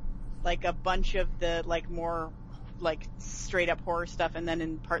did, like, a bunch of the, like, more, like, straight-up horror stuff. And then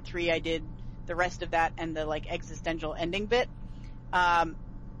in part 3, I did the rest of that and the, like, existential ending bit. And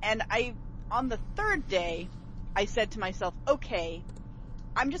on the third day, I said to myself, okay,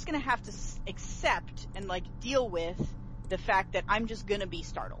 I'm just gonna have to accept and, like, deal with the fact that I'm just gonna be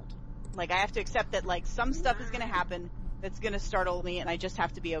startled. Like, I have to accept that, like, some stuff is gonna happen that's gonna startle me, and I just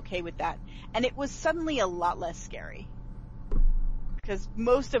have to be okay with that. And it was suddenly a lot less scary. Because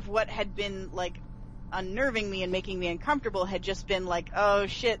most of what had been, like, unnerving me and making me uncomfortable had just been like, oh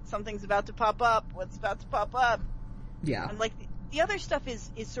shit, something's about to pop up, what's about to pop up? Yeah. And, like, the other stuff is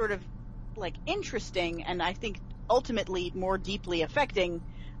sort of, like, interesting, and I think ultimately more deeply affecting,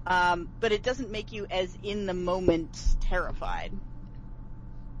 but it doesn't make you as in the moment terrified.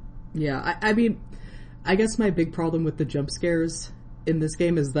 Yeah, I mean, I guess my big problem with the jump scares in this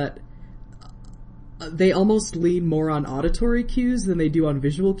game is that they almost lean more on auditory cues than they do on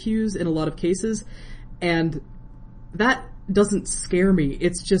visual cues in a lot of cases, and that doesn't scare me,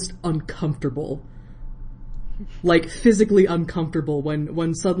 it's just uncomfortable. Like, physically uncomfortable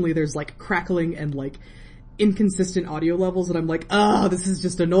when suddenly there's, like, crackling and, like, inconsistent audio levels, and I'm like, this is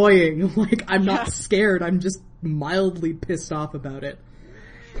just annoying. Like, I'm not scared, I'm just mildly pissed off about it.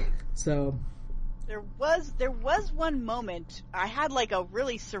 So... There was one moment, I had, like, a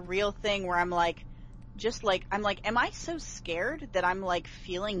really surreal thing where I'm like, just like, I'm like, am I so scared that I'm like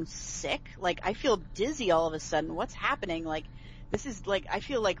feeling sick? Like, I feel dizzy all of a sudden. What's happening? Like, this is like, I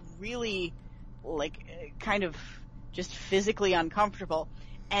feel like really, like, kind of just physically uncomfortable.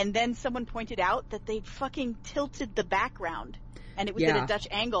 And then someone pointed out that they fucking tilted the background and it was at a Dutch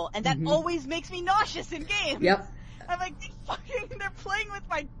angle, and that always makes me nauseous in games. Yep. I'm like, they're playing with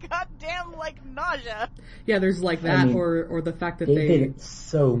my goddamn, like, nausea. Yeah, there's like that, or the fact that they did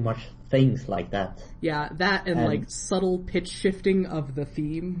so much things like that. Yeah, that and like subtle pitch shifting of the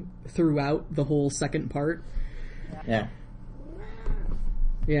theme throughout the whole second part. Yeah.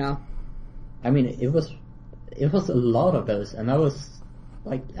 Yeah. I mean, it was a lot of those, and I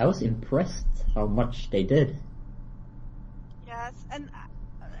was impressed how much they did. Yes, and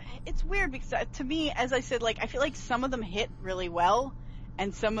it's weird because to me, as I said, like, I feel like some of them hit really well,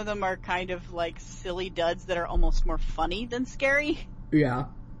 and some of them are kind of like silly duds that are almost more funny than scary. Yeah.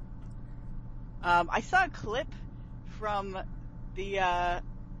 I saw a clip from the, I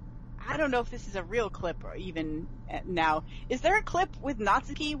don't know if this is a real clip or even now. Is there a clip with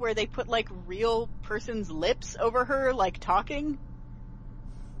Natsuki where they put like real person's lips over her, like talking?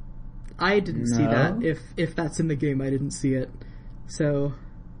 I didn't see that. If that's in the game, I didn't see it. So,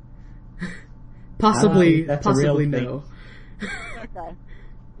 possibly no. Okay.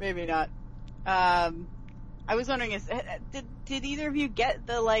 Maybe not. I was wondering, did either of you get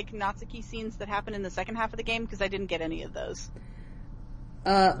the, like, Natsuki scenes that happen in the second half of the game? Because I didn't get any of those.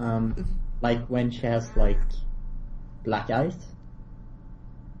 Like when she has, like, black eyes?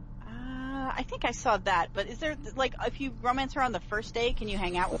 I think I saw that, but is there, like, if you romance her on the first day, can you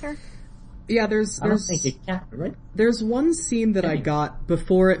hang out with her? Yeah, I don't think you can, right? There's one scene that I got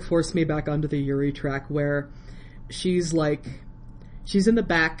before it forced me back onto the Yuri track where she's in the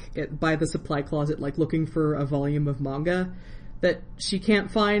back by the supply closet, like, looking for a volume of manga that she can't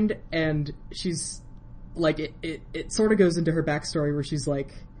find, and she's, like, it sort of goes into her backstory where she's,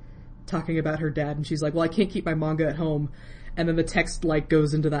 like, talking about her dad, and she's like, well, I can't keep my manga at home, and then the text, like,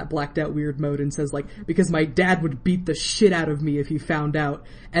 goes into that blacked out weird mode and says, like, because my dad would beat the shit out of me if he found out,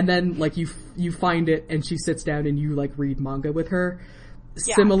 and then, like, you find it, and she sits down and you, like, read manga with her.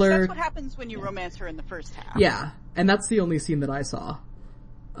 Yeah, Similar. That's what happens when you romance her in the first half. Yeah, and that's the only scene that I saw.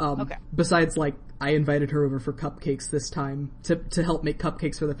 Okay. Besides, like, I invited her over for cupcakes this time, to help make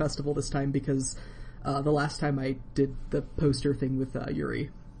cupcakes for the festival this time, because the last time I did the poster thing with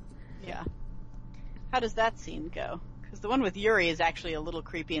Yuri. Yeah. How does that scene go? Because the one with Yuri is actually a little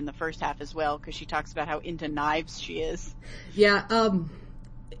creepy in the first half as well, because she talks about how into knives she is. Yeah,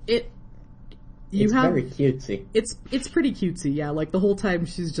 it's very cutesy. It's pretty cutesy, yeah. Like, the whole time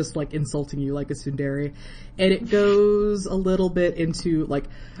she's just, like, insulting you like a tsundere. And it goes a little bit into, like,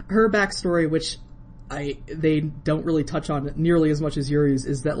 her backstory, which they don't really touch on nearly as much as Yuri's,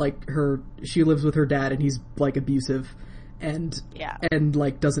 is that, like, she lives with her dad and he's, like, abusive and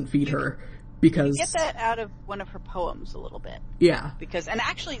like, doesn't feed her. Because you get that out of one of her poems a little bit. Yeah. And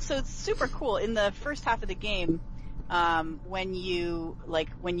actually, so it's super cool. In the first half of the game, when you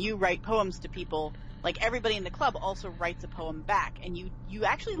write poems to people, like, everybody in the club also writes a poem back, and you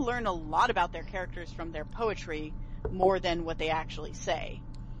actually learn a lot about their characters from their poetry more than what they actually say.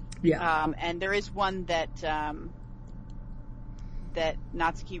 Yeah. And there is one that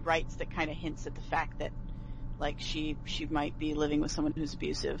Natsuki writes that kind of hints at the fact that, like, she might be living with someone who's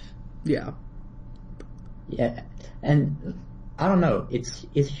abusive. Yeah. Yeah, and I don't know, is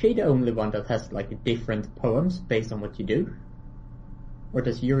she the only one that has, like, different poems based on what you do? Or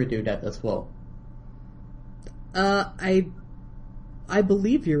does Yuri do that as well? I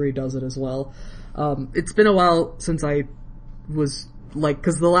believe Yuri does it as well. It's been a while since I was, like,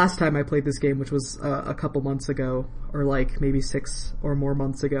 cause the last time I played this game, which was a couple months ago, or like maybe 6 or more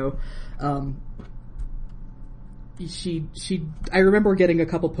months ago, I remember getting a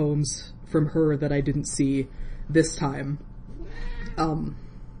couple poems from her that I didn't see this time. I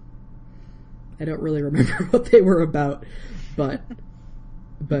don't really remember what they were about, but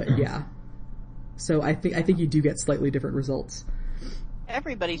yeah. So I think you do get slightly different results.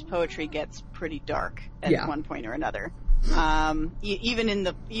 Everybody's poetry gets pretty dark at one point or another. Even in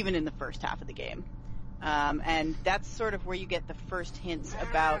the first half of the game. And that's sort of where you get the first hints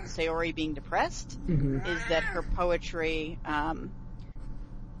about Sayori being depressed, is that her poetry,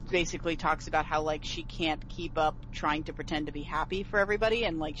 basically talks about how, like, she can't keep up trying to pretend to be happy for everybody,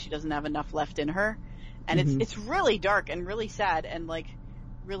 and, like, she doesn't have enough left in her. And it's really dark and really sad, and, like,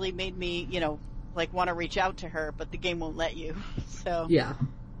 really made me, like, want to reach out to her, but the game won't let you. So yeah.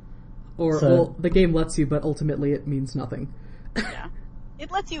 Well, the game lets you, but ultimately it means nothing. Yeah.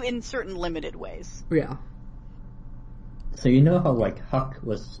 It lets you in certain limited ways. Yeah. So you know how, like, Huck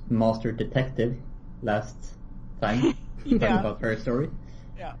was master detective last time talking about her story.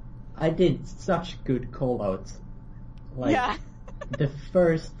 Yeah. I did such good call-outs. Like, Yeah. the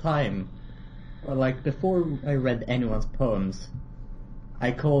first time, or like before I read anyone's poems,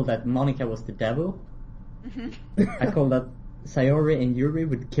 I called that Monica was the devil. I called that Sayori and Yuri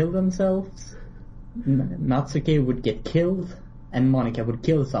would kill themselves, Natsuki would get killed, and Monica would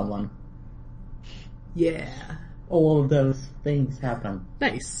kill someone. Yeah. All of those things happen.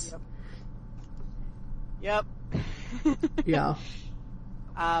 Nice. Yep. Yeah.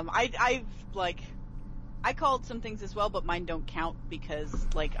 I called some things as well, but mine don't count because,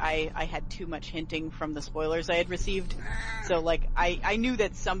 like, I had too much hinting from the spoilers I had received. So, like, I knew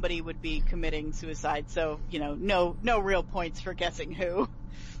that somebody would be committing suicide, so, you know, no real points for guessing who.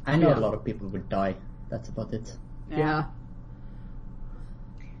 I know a lot of people would die. That's about it. Yeah.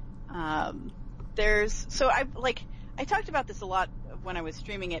 I talked about this a lot when I was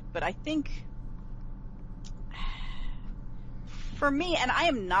streaming it, but I think for me, and I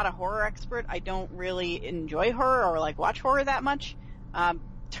am not a horror expert, I don't really enjoy horror or like watch horror that much.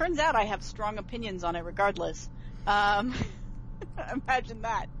 Turns out I have strong opinions on it regardless. Imagine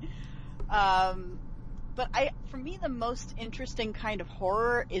that. But for me, the most interesting kind of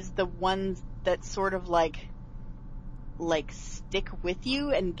horror is the ones that sort of like stick with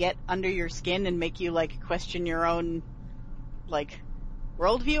you and get under your skin and make you like question your own like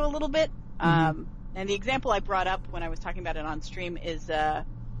worldview a little bit. And the example I brought up when I was talking about it on stream is The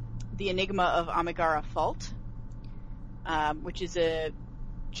Enigma of Amigara Fault, which is a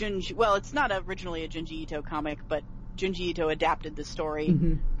it's not originally a Junji Ito comic, but Junji Ito adapted the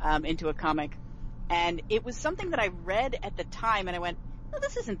story into a comic. And it was something that I read at the time, and I went, oh,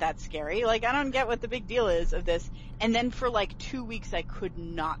 this isn't that scary. Like, I don't get what the big deal is of this. And then for like 2 weeks, I could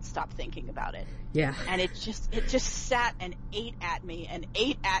not stop thinking about it. Yeah. And it just sat and ate at me. And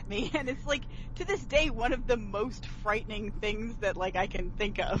it's like, to this day, one of the most frightening things that like I can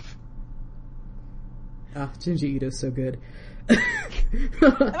think of. Junji Ito's so good. And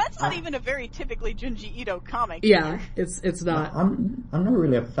that's not even a very typically Junji Ito comic. Yeah, either. it's not. I'm not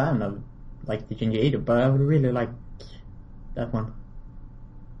really a fan of like the Junji Ito, but I would really like that one.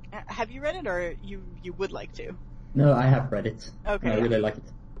 Have you read it, or you would like to? No, I have read it. Okay. I really like it.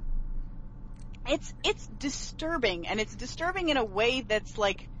 It's disturbing, and it's disturbing in a way that's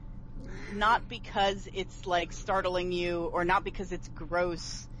like not because it's like startling you or not because it's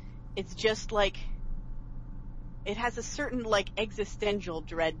gross. It's just like it has a certain like existential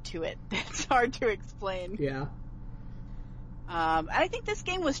dread to it that's hard to explain. Yeah. And I think this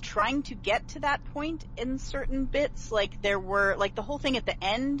game was trying to get to that point in certain bits. Like there were like the whole thing at the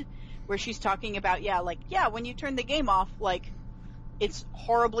end where she's talking about when you turn the game off, like it's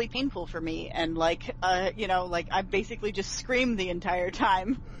horribly painful for me, and like I basically just screamed the entire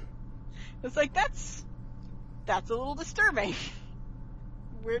time. It's like that's a little disturbing.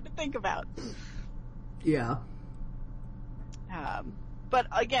 Weird to think about. Yeah. But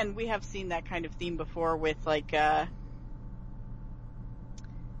again, we have seen that kind of theme before with like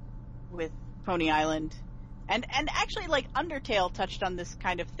with Pony Island, and actually like Undertale touched on this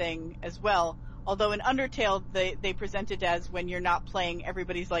kind of thing as well. Although in Undertale they present it as when you're not playing,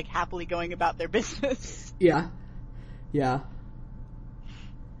 everybody's like happily going about their business. Yeah. Yeah.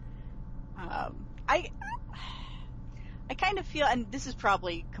 I kind of feel, and this is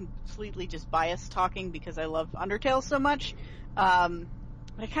probably completely just bias talking because I love Undertale so much, but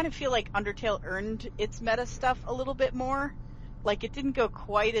I kind of feel like Undertale earned its meta stuff a little bit more. Like, it didn't go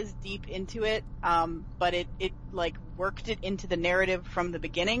quite as deep into it, but it like worked it into the narrative from the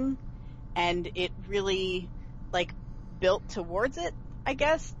beginning, and it really like built towards it, I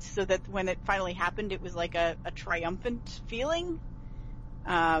guess, so that when it finally happened, it was like a triumphant feeling.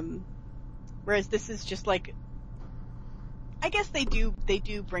 Whereas this is just like, I guess they do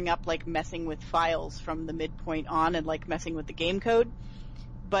bring up like messing with files from the midpoint on and like messing with the game code,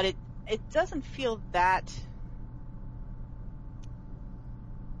 but it doesn't feel that,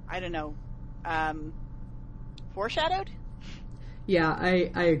 I don't know, foreshadowed? Yeah,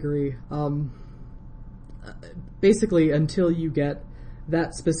 I agree. Basically, until you get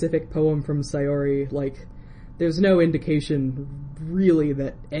that specific poem from Sayori, like, there's no indication really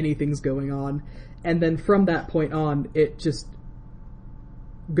that anything's going on. And then from that point on, it just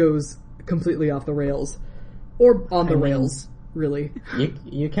goes completely off the rails. Or on the rails, really.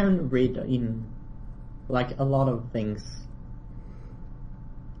 You can read in, like, a lot of things.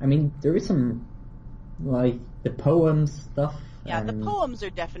 I mean, there is some, like, the poems stuff. Yeah, the poems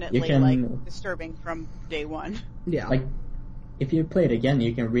are definitely, like, disturbing from day one. Yeah. Like, if you play it again,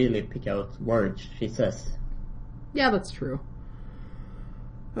 you can really pick out words she says. Yeah, that's true.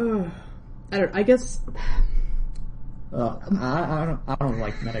 I guess... I don't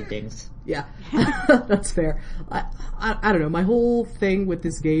like meta games. Yeah, that's fair. I don't know, my whole thing with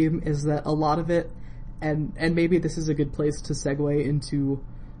this game is that a lot of it, and maybe this is a good place to segue into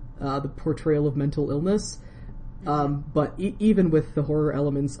the portrayal of mental illness, but even with the horror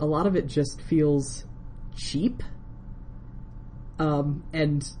elements, a lot of it just feels cheap,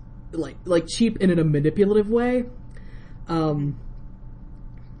 and like cheap in a manipulative way,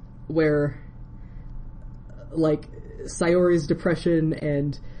 where like Sayori's depression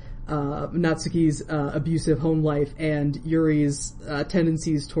and Natsuki's abusive home life and Yuri's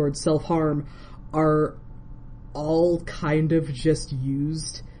tendencies towards self-harm are all kind of just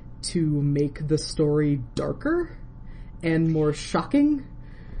used to make the story darker and more shocking.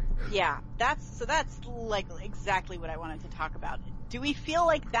 Yeah, that's like exactly what I wanted to talk about. Do we feel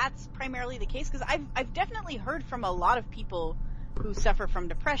like that's primarily the case? Because I've definitely heard from a lot of people who suffer from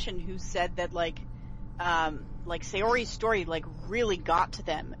depression who said that like Sayori's story like really got to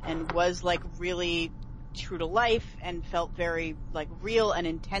them and was like really true to life and felt very like real and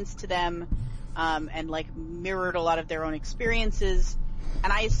intense to them, and like mirrored a lot of their own experiences.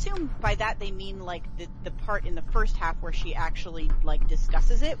 And I assume by that they mean like the part in the first half where she actually like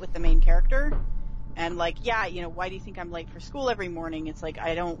discusses it with the main character. And like, yeah, you know, why do you think I'm late for school every morning? It's like,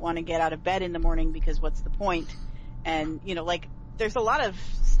 I don't want to get out of bed in the morning because what's the point? And, you know, like, there's a lot of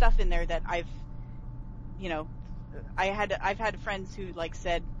stuff in there that I've had friends who like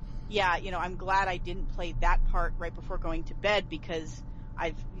said, yeah, you know, I'm glad I didn't play that part right before going to bed because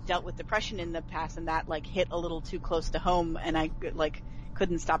I've dealt with depression in the past and that like hit a little too close to home and I like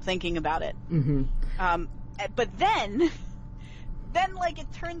couldn't stop thinking about it. Mm-hmm. But then like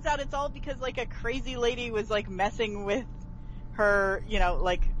it turns out it's all because like a crazy lady was like messing with her, you know,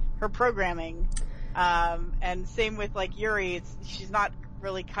 like her programming. And same with like Yuri, she's not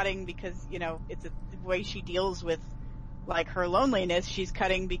really cutting because, you know, it's the way she deals with like her loneliness. She's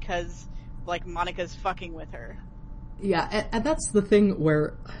cutting because like Monika's fucking with her. Yeah, and that's the thing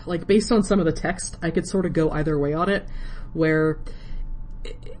where, like, based on some of the text, I could sort of go either way on it, where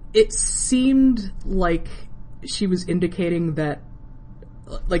it seemed like she was indicating that,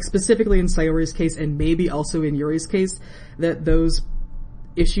 like, specifically in Sayori's case, and maybe also in Yuri's case, that those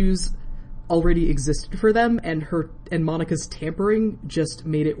issues already existed for them, and Monika's tampering just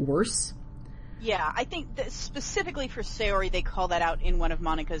made it worse. Yeah, I think that specifically for Sayori, they call that out in one of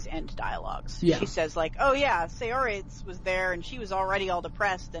Monika's end dialogues. Yeah. She says, like, oh yeah, Sayori was there and she was already all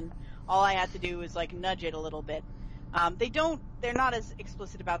depressed and all I had to do was, like, nudge it a little bit. They're not as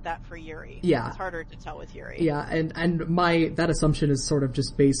explicit about that for Yuri. Yeah. It's harder to tell with Yuri. Yeah, and that assumption is sort of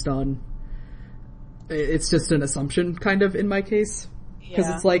just based on, it's just an assumption, kind of, in my case. Because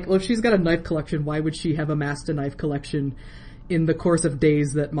it's like, well, if she's got a knife collection, why would she have amassed a knife collection in the course of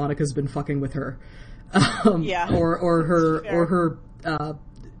days that Monika's been fucking with her? Yeah. Or her, well,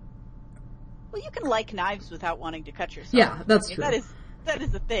 you can like knives without wanting to cut yourself. Yeah, that's true. That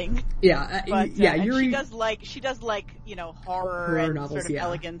is a thing. Yeah, but, Yuri... she does like, you know, horror and novels, sort of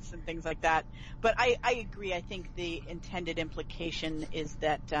elegance and things like that. But I agree, I think the intended implication is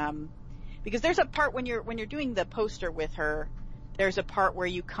that, because there's a part when you're doing the poster with her, there's a part where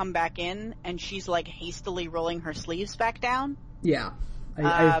you come back in and she's like hastily rolling her sleeves back down. Yeah.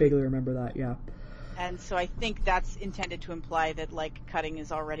 I vaguely remember that, yeah. And so I think that's intended to imply that like cutting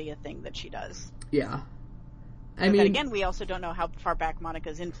is already a thing that she does. Yeah. But then again, we also don't know how far back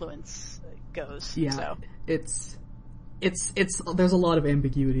Monika's influence goes. Yeah. So. It's there's a lot of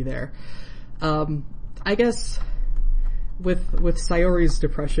ambiguity there. I guess with Sayori's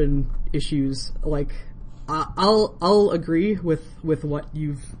depression issues, like, I'll agree with what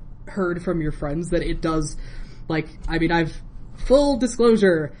you've heard from your friends that it does, like, I mean, full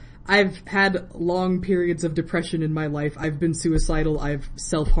disclosure, I've had long periods of depression in my life. I've been suicidal. I've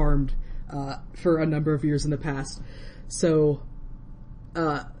self-harmed, for a number of years in the past. So,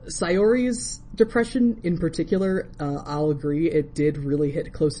 Sayori's depression in particular, I'll agree, it did really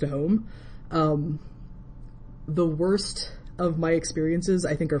hit close to home. The worst of my experiences,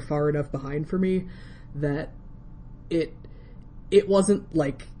 I think, are far enough behind for me that it wasn't,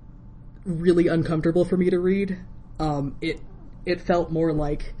 like, really uncomfortable for me to read. It felt more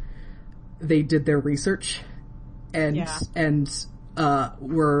like they did their research and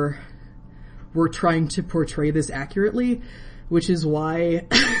were trying to portray this accurately, which is why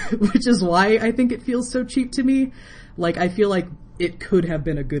I think it feels so cheap to me. Like, I feel like it could have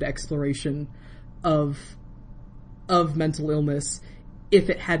been a good exploration of mental illness if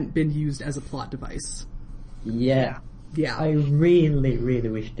it hadn't been used as a plot device. Yeah. I really, really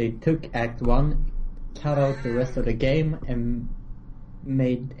wish they took Act 1, cut out the rest of the game, and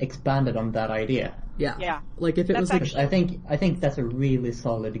expanded on that idea. Yeah. Yeah. Like if it That's was like, actually- I think that's a really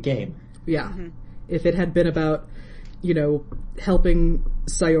solid game. yeah. Mm-hmm. If it had been about, helping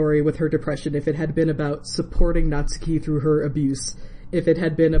Sayori with her depression, if it had been about supporting Natsuki through her abuse, if it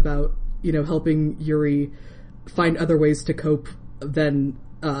had been about, helping Yuri find other ways to cope than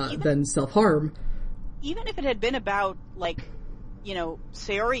self-harm. Even if it had been about, like,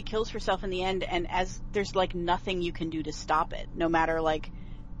 Sayori kills herself in the end, and as there's, like, nothing you can do to stop it, no matter, like,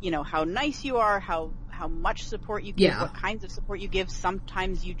 how nice you are, how much support you give, what kinds of support you give,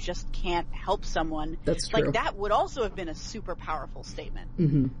 sometimes you just can't help someone. That's true. Like, that would also have been a super powerful statement.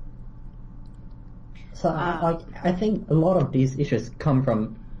 Mm-hmm. So, I think a lot of these issues come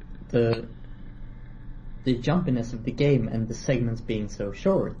from the jumpiness of the game and the segments being so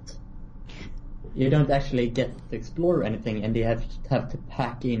short. You don't actually get to explore anything, and they have to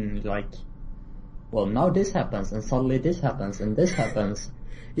pack in, like, well, now this happens, and suddenly this happens, and this happens.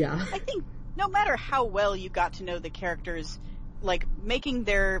 Yeah. I think no matter how well you got to know the characters, like, making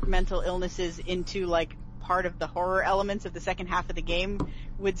their mental illnesses into, like, part of the horror elements of the second half of the game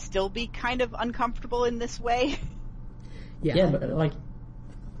would still be kind of uncomfortable in this way. Yeah, but, like,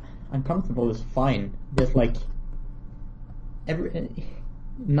 uncomfortable is fine. Just, like,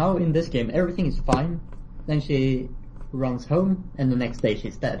 now in this game, everything is fine, then she runs home, and the next day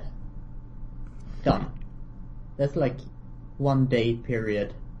she's dead. Done. That's, like, 1 day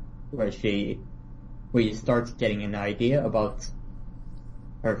period where you start getting an idea about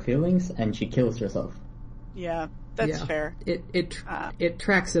her feelings, and she kills herself. Yeah, that's fair. It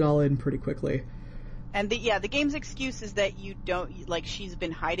tracks it all in pretty quickly. And the game's excuse is that you don't, like, she's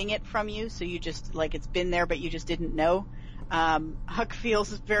been hiding it from you, so you just, like, it's been there, but you just didn't know. Huck feels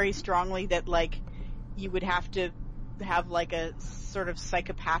very strongly that, like, you would have to have, like, a sort of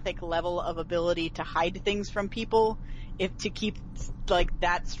psychopathic level of ability to hide things from people to keep, like,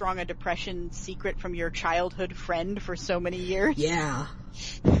 that strong a depression secret from your childhood friend for so many years. Yeah.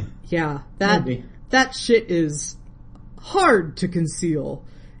 Yeah. Maybe. That shit is hard to conceal.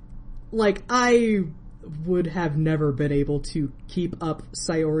 Like, I would have never been able to keep up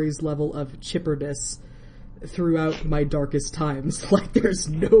Sayori's level of chipperness throughout my darkest times. Like, there's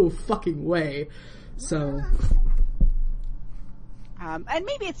no fucking way. So... and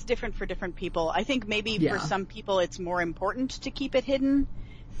maybe it's different for different people. I think maybe Yeah. for some people it's more important to keep it hidden.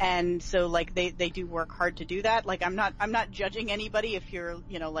 And so, like, they do work hard to do that. Like, I'm not judging anybody if you're,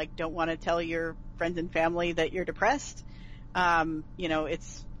 like, don't want to tell your friends and family that you're depressed.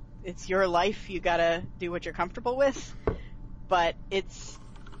 It's your life. You gotta do what you're comfortable with. But it's,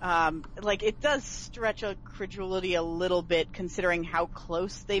 like, it does stretch a credulity a little bit considering how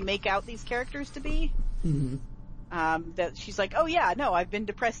close they make out these characters to be. Mm-hmm. That she's like, oh yeah, no, I've been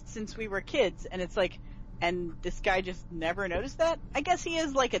depressed since we were kids. And it's like, and this guy just never noticed that? I guess he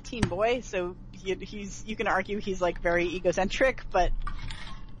is, like, a teen boy, so you can argue he's, like, very egocentric, but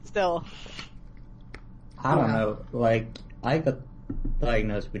still. I don't know, like, I got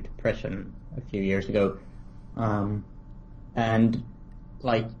diagnosed with depression a few years ago, and,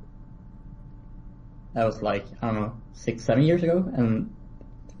 like, that was, like, I don't know, 6-7 years ago, and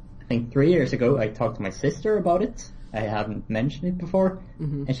I think 3 years ago I talked to my sister about it. I haven't mentioned it before,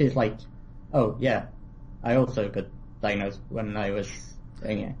 and she's like, oh, yeah, I also got diagnosed when I was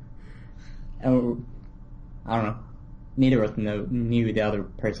doing it. And, I don't know, neither of us knew the other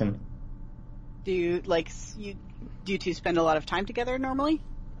person. Do you, like, do you two spend a lot of time together normally?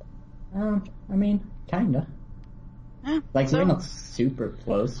 I mean, kinda. Like, we're not super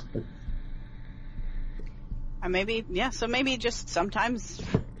close, but... So maybe just sometimes,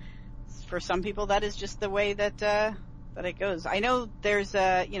 for some people, that is just the way that that it goes. I know there's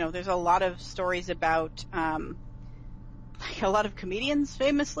a lot of stories about, like, a lot of comedians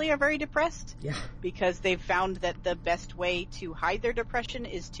famously are very depressed. Yeah. Because they've found that the best way to hide their depression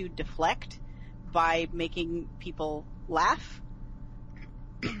is to deflect by making people laugh.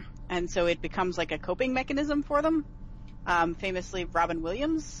 And so it becomes like a coping mechanism for them. Famously, Robin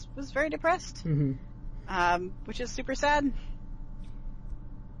Williams was very depressed, which is super sad.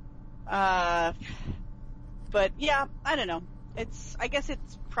 But yeah, I don't know. I guess it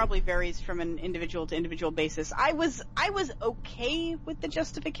probably varies from an individual to individual basis. I was okay with the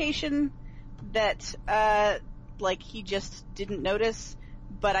justification that, like, he just didn't notice,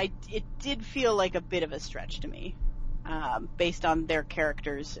 but it did feel like a bit of a stretch to me, based on their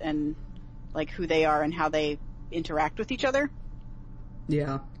characters and, like, who they are and how they interact with each other.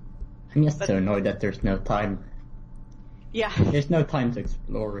 Yeah. I'm just so annoyed that there's no time. Yeah. There's no time to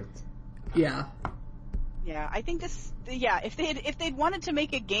explore it. Yeah. Yeah, I think if they'd wanted to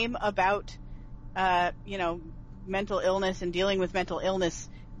make a game about, mental illness and dealing with mental illness,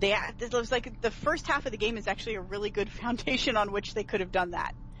 it was like the first half of the game is actually a really good foundation on which they could have done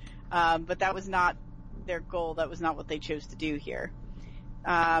that. But that was not their goal. That was not what they chose to do here.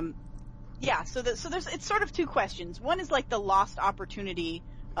 So there's, it's sort of two questions. One is like the lost opportunity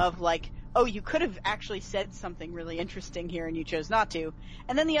of like, oh, you could have actually said something really interesting here and you chose not to.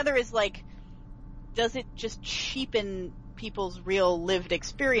 And then the other is like, does it just cheapen people's real lived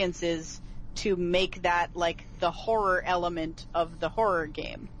experiences to make that like the horror element of the horror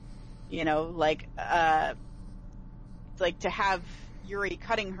game? You know, like to have Yuri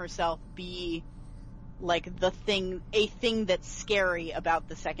cutting herself be like a thing that's scary about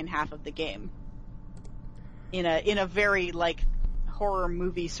the second half of the game. In a very like horror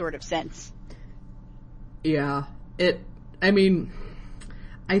movie sort of sense. Yeah. I mean,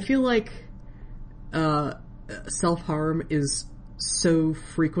 I feel like self-harm is so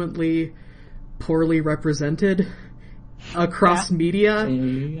frequently poorly represented across media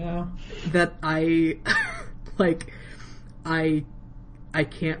that I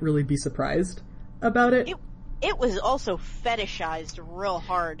can't really be surprised about it. It was also fetishized real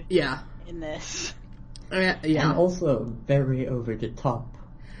hard. Yeah. In this. Yeah. And also very over the top.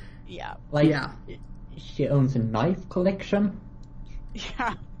 Yeah. She owns a knife collection.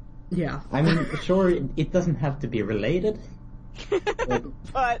 Yeah. Yeah. I mean, sure, it doesn't have to be related.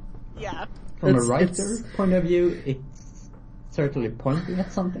 But, yeah. From a writer's point of view, it's certainly pointing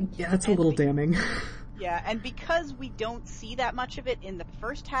at something. Yeah, it's a little damning. Yeah, and because we don't see that much of it in the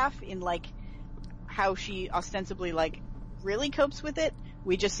first half, in like how she ostensibly like really copes with it,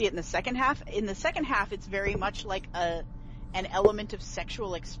 we just see it in the second half. In the second half, it's very much like an element of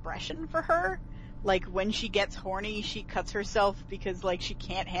sexual expression for her. Like when she gets horny, she cuts herself because like she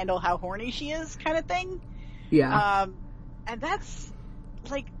can't handle how horny she is, kind of thing. Yeah. And that's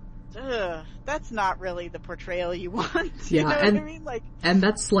like, that's not really the portrayal you want. Yeah, you know what I mean? Like, and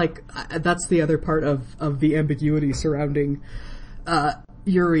that's like that's the other part of the ambiguity surrounding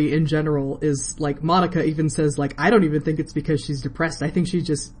Yuri in general is like Monica even says like, I don't even think it's because she's depressed. I think she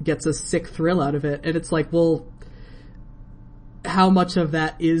just gets a sick thrill out of it. And it's like, well, how much of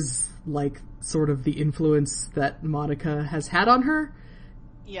that is like sort of the influence that Monica has had on her?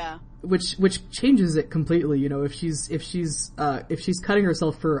 Yeah. Which changes it completely, you know, if she's cutting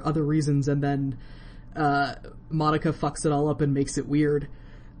herself for other reasons and then Monica fucks it all up and makes it weird.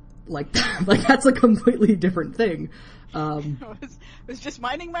 Like that's a completely different thing. I was just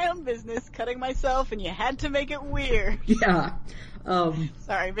minding my own business, cutting myself, and you had to make it weird. Yeah.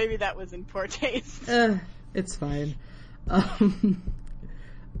 Sorry, maybe that was in poor taste. It's fine.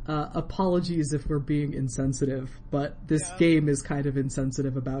 Apologies if we're being insensitive, but this game is kind of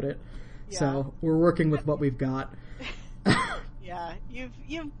insensitive about it. Yeah. So we're working with what we've got. Yeah,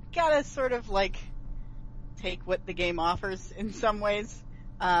 you've got to sort of like take what the game offers in some ways.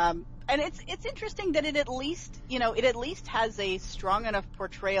 And it's interesting that it at least has a strong enough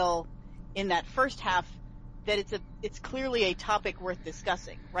portrayal in that first half that it's clearly a topic worth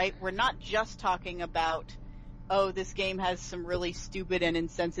discussing, right? We're not just talking about, oh, this game has some really stupid and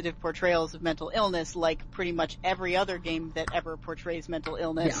insensitive portrayals of mental illness, like pretty much every other game that ever portrays mental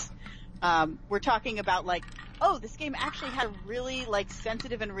illness. Yeah. We're talking about like, oh, this game actually had a really like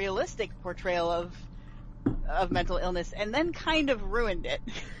sensitive and realistic portrayal of mental illness, and then kind of ruined it.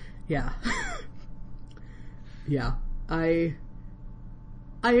 Yeah. Yeah. I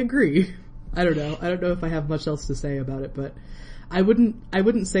agree. I don't know if I have much else to say about it, but I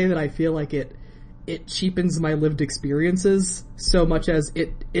wouldn't say that I feel like it cheapens my lived experiences so much as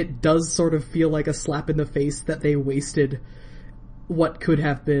it does sort of feel like a slap in the face that they wasted what could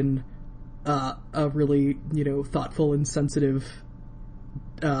have been a really, you know, thoughtful and sensitive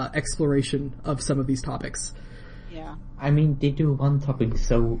exploration of some of these topics. Yeah. I mean, they do one topic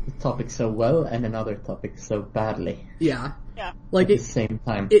so well and another topic so badly. Yeah. Yeah. Like at the same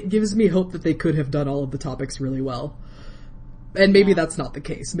time. It gives me hope that they could have done all of the topics really well. And maybe that's not the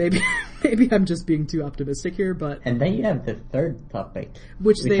case. Maybe I'm just being too optimistic here, but... And then you have the third topic.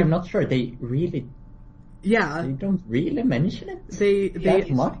 Which I'm not sure they really... Yeah. They don't really mention it that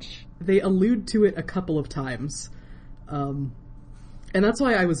much. They allude to it a couple of times. And that's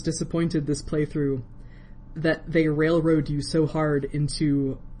why I was disappointed this playthrough that they railroad you so hard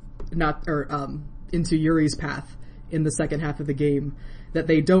into Yuri's path in the second half of the game that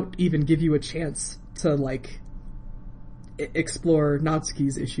they don't even give you a chance to like explore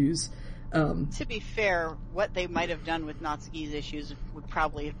Natsuki's issues. To be fair, what they might have done with Natsuki's issues would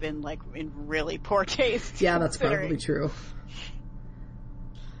probably have been like in really poor taste. Yeah, that's probably true.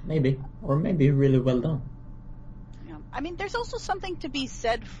 Maybe. Or maybe really well done. Yeah. I mean, there's also something to be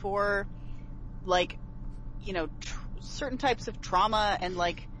said for like certain types of trauma and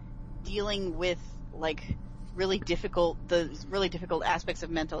like dealing with like the really difficult aspects of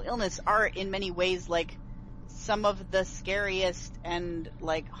mental illness are in many ways like some of the scariest and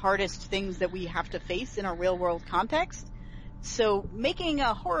like hardest things that we have to face in a real world context. So making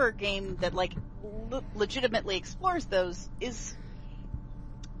a horror game that like legitimately explores those is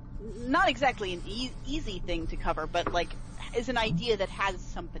not exactly an easy thing to cover, but like is an idea that has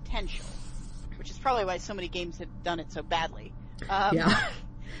some potential, which is probably why so many games have done it so badly.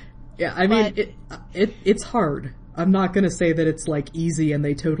 Yeah, I mean, it's hard. I'm not gonna say that it's like easy and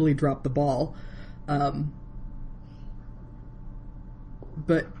they totally dropped the ball.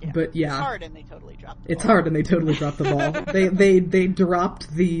 But yeah. It's hard and they totally dropped the ball. It's hard and they totally dropped the ball. They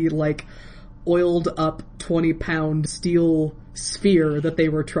dropped the like oiled up 20-pound steel sphere that they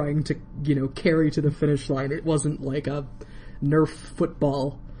were trying to, carry to the finish line. It wasn't like a Nerf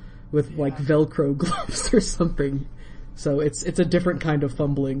football with like Velcro gloves or something. So it's a different kind of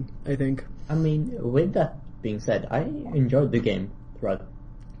fumbling, I think. I mean, with that being said, I enjoyed the game throughout,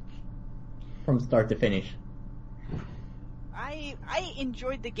 from start to finish. I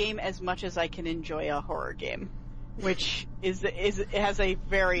enjoyed the game as much as I can enjoy a horror game, which it has a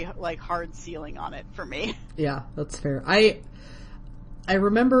very like hard ceiling on it for me. Yeah, that's fair. I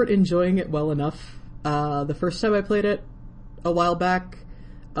remember enjoying it well enough the first time I played it a while back,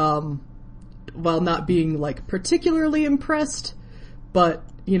 while not being like particularly impressed, but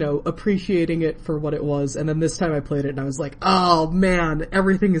appreciating it for what it was. And then this time I played it and I was like, oh man,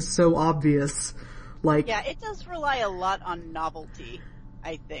 everything is so obvious. Like, yeah, it does rely a lot on novelty,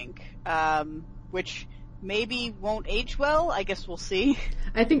 I think, which maybe won't age well. I guess we'll see.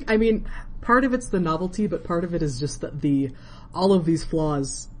 I mean, part of it's the novelty, but part of it is just that all of these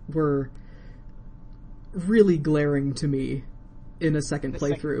flaws were really glaring to me in a second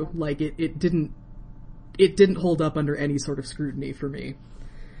playthrough. Like, it didn't hold up under any sort of scrutiny for me.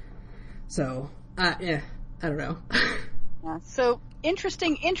 So, I don't know. Yeah, so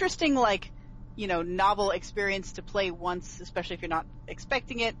interesting, like, novel experience to play once, especially if you're not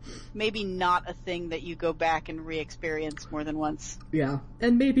expecting it. Maybe not a thing that you go back and re-experience more than once. Yeah,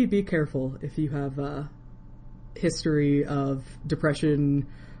 and maybe be careful if you have a history of depression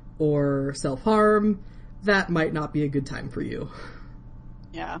or self-harm. That might not be a good time for you.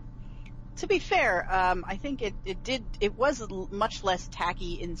 Yeah. To be fair, I think it was much less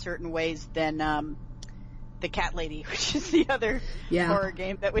tacky in certain ways than the Cat Lady, which is the other horror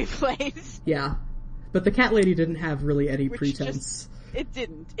game that we played. Yeah. But the Cat Lady didn't have really any pretense. It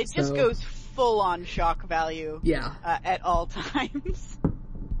didn't. It just goes full on shock value. Yeah. At all times.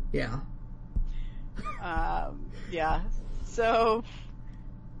 Yeah. Yeah. So.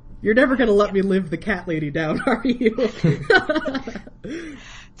 You're never gonna let me live the Cat Lady down, are you?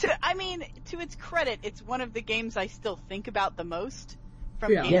 To its credit, it's one of the games I still think about the most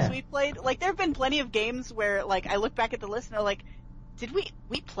from games we played. Like, there have been plenty of games where, like, I look back at the list and I'm like, did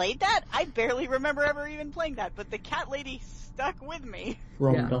we played that? I barely remember ever even playing that, but the Cat Lady stuck with me.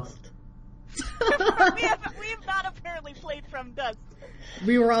 From Dust. we have not apparently played From Dust.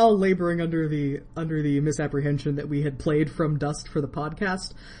 We were all laboring under the misapprehension that we had played From Dust for the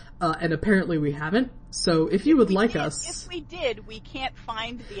podcast, and apparently we haven't. So if you would like us... If we did, we can't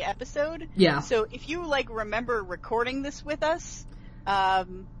find the episode. Yeah. So if you, like, remember recording this with us,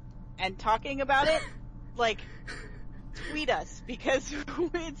 and talking about it, like, tweet us, because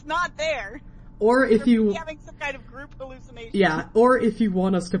it's not there. Or if We're having some kind of group hallucination. Yeah, or if you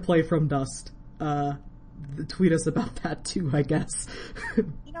want us to play From Dust, tweet us about that too, I guess.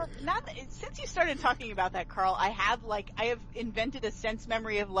 Since you started talking about that, Carl, I have invented a sense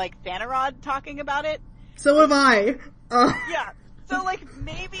memory of, like, Thanarod talking about it. So have I. Yeah. So, like,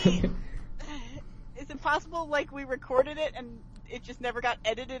 maybe, is it possible, like, we recorded it and it just never got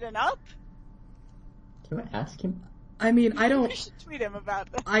edited enough? Can I ask him? I mean, I don't... We should tweet him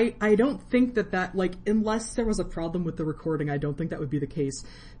about that. I don't think that, like, unless there was a problem with the recording, I don't think that would be the case,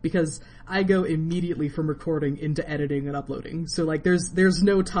 because I go immediately from recording into editing and uploading. So, like, there's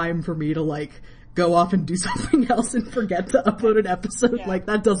no time for me to, like, go off and do something else and forget to upload an episode. Yeah. Like,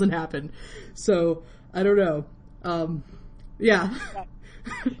 that doesn't happen. So, I don't know. Yeah.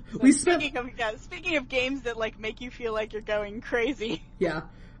 So speaking of games that, like, make you feel like you're going crazy. Yeah.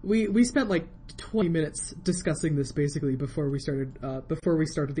 We spent like 20 minutes discussing this basically before we started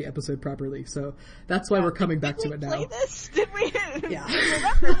the episode properly. So that's why we're coming back to it now. Did we play this? Did we? Yeah.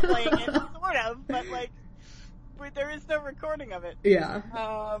 I remember playing it, sort of, but like, there is no recording of it. Yeah.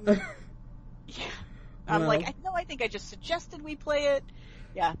 Yeah. I think I just suggested we play it.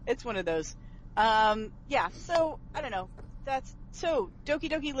 Yeah, it's one of those. Yeah. So I don't know. So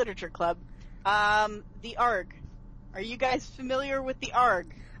Doki Doki Literature Club. The ARG. Are you guys familiar with the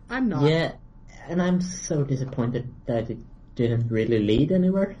ARG? I'm not. Yeah, and I'm so disappointed that it didn't really lead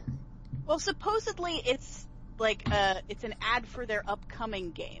anywhere. Well, supposedly it's like it's an ad for their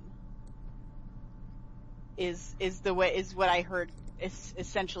upcoming game. Is what I heard. Is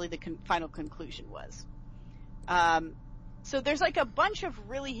essentially the final conclusion was. So there's like a bunch of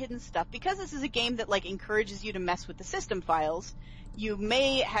really hidden stuff because this is a game that like encourages you to mess with the system files. You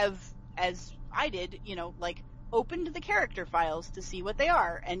may have, as I did, like opened the character files to see what they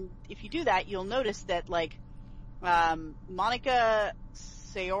are, and if you do that, you'll notice that like Monica,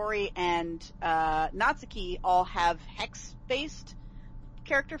 Sayori, and Natsuki all have hex-based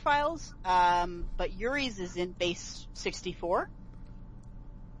character files, but Yuri's is in base 64.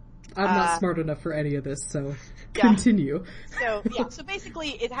 I'm not smart enough for any of this, so continue. So basically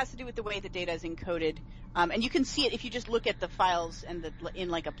it has to do with the way the data is encoded, and you can see it if you just look at the files and in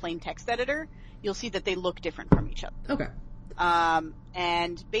like a plain text editor, you'll see that they look different from each other. Okay.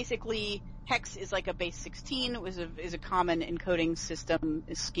 And basically hex is like a base 16 is a common encoding system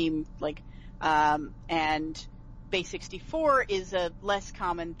scheme, like, and base 64 is a less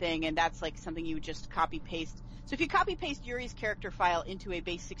common thing, and that's like something you would just copy paste. So if you copy paste Yuri's character file into a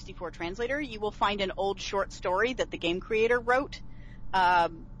base 64 translator, you will find an old short story that the game creator wrote.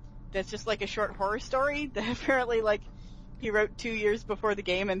 That's just like a short horror story that apparently like he wrote 2 years before the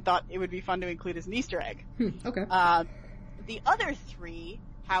game and thought it would be fun to include as an Easter egg. Okay. The other three,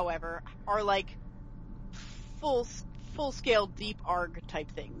 however, are like full scale deep ARG type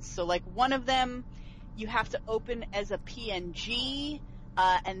things. So like one of them you have to open as a PNG,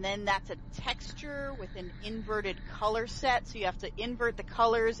 and then that's a texture with an inverted color set. So you have to invert the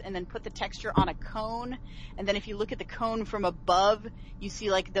colors and then put the texture on a cone. And then if you look at the cone from above, you see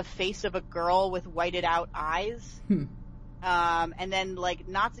like the face of a girl with whited out eyes. And then like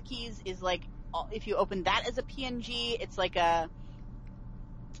Natsuki's is like, if you open that as a PNG,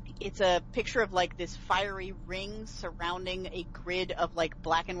 it's a picture of like this fiery ring surrounding a grid of like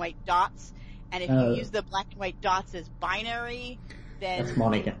black and white dots. And if you use the black and white dots as binary, then... That's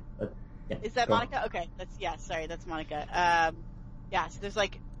Monica. But, yeah, is that Monica? Okay, that's Monica. So there's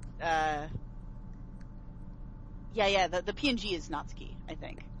like... the PNG is Natsuki, I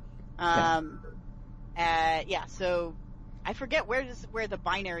think. So I forget where the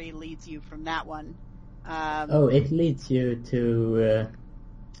binary leads you from that one. It leads you to...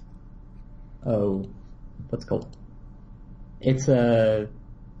 what's it called? It's a...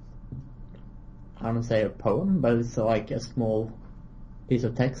 I don't say a poem, but it's like a small piece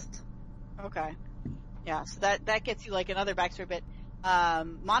of text. Okay. Yeah, so that gets you like another backstory bit.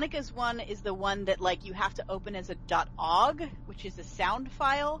 Monica's one is the one that like you have to open as a .ogg, which is a sound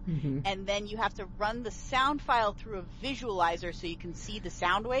file, and then you have to run the sound file through a visualizer so you can see the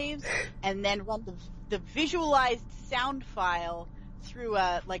sound waves, and then run the visualized sound file through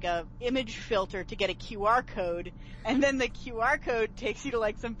a image filter to get a QR code, and then the QR code takes you to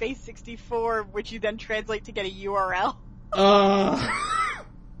like some base 64, which you then translate to get a URL.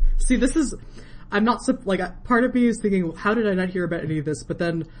 See, this is, I'm not, part of me is thinking, how did I not hear about any of this? But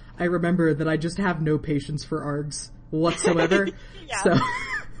then I remember that I just have no patience for ARGs whatsoever.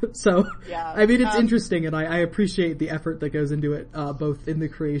 So, I mean, it's interesting, and I appreciate the effort that goes into it, both in the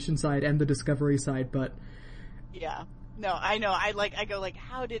creation side and the discovery side, but... Yeah. No, I know. I go like,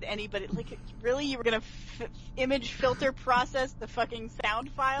 how did anybody, like, really? You were gonna image filter process the fucking sound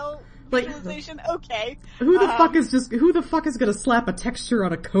file visualization? Okay. Who the fuck is gonna slap a texture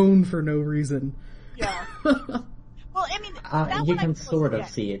on a cone for no reason? Yeah. Well, I mean, you can sort of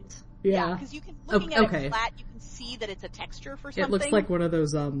see it. Yeah, because you can, looking at it flat, you can see that it's a texture for something. It looks like one of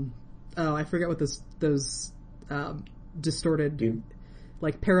those, I forget what those distorted,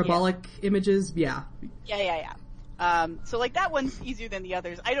 like parabolic images. Yeah. Yeah. So like that one's easier than the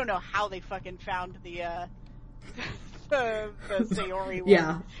others. I don't know how they fucking found the Sayori one.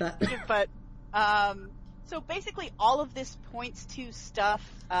 Yeah. But, so basically all of this points to stuff,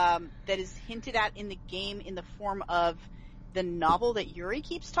 that is hinted at in the game in the form of the novel that Yuri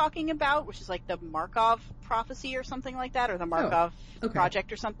keeps talking about, which is like the Markov prophecy or something like that, or the Markov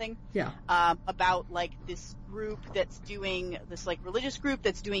project or something. Yeah. About like this group that's doing this like religious group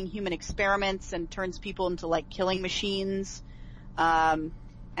that's doing human experiments and turns people into like killing machines. And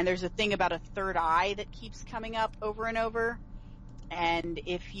there's a thing about a third eye that keeps coming up over and over. And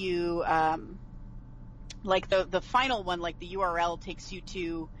if you, like the final one, like the URL takes you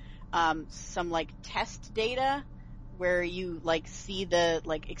to, some like test data where you like see the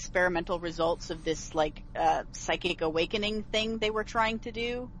like experimental results of this like psychic awakening thing they were trying to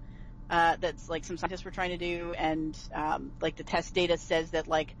do, that's like some scientists were trying to do, and like the test data says that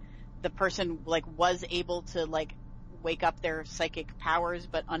like the person like was able to like wake up their psychic powers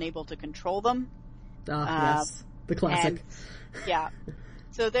but unable to control them. Yes, the classic. And, yeah.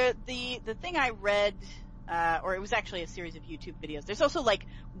 So the thing I read, or it was actually a series of YouTube videos. There's also like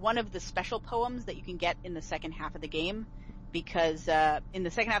one of the special poems that you can get in the second half of the game, because in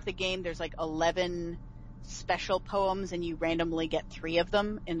the second half of the game there's like 11 special poems, and you randomly get 3 of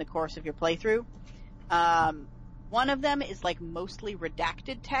them in the course of your playthrough. One of them is like mostly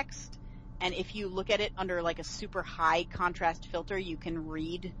redacted text, and if you look at it under like a super high contrast filter, you can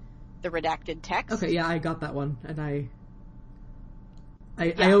read the redacted text. Okay, yeah, I got that one, and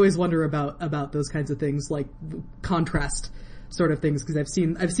I always wonder about those kinds of things, like contrast sort of things, because I've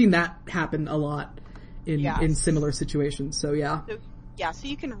seen that happen a lot in similar situations. So yeah. So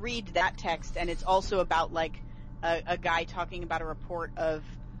you can read that text, and it's also about like a guy talking about a report of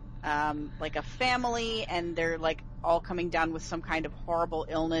like a family, and they're like all coming down with some kind of horrible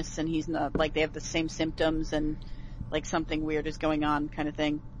illness, and he's not like, they have the same symptoms, and like something weird is going on, kind of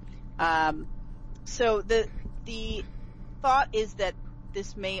thing. So the thought is that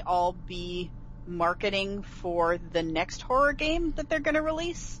this may all be marketing for the next horror game that they're going to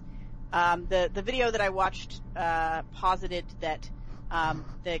release. The video that I watched posited that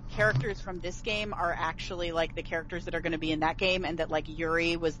the characters from this game are actually like the characters that are going to be in that game, and that like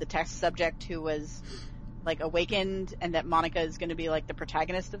Yuri was the test subject who was like awakened, and that Monica is going to be like the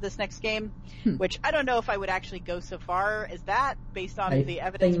protagonist of this next game, which I don't know if I would actually go so far as that based on the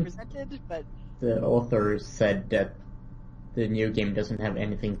evidence presented, but the author said that the new game doesn't have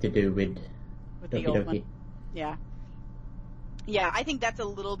anything to do with the old one. Yeah. Yeah, I think that's a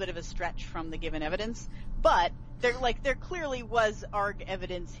little bit of a stretch from the given evidence, but there clearly was ARG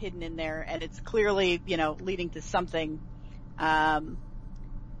evidence hidden in there, and it's clearly, leading to something.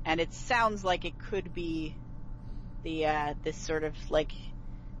 And it sounds like it could be this sort of like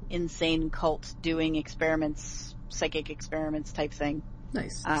insane cult doing experiments, psychic experiments type thing.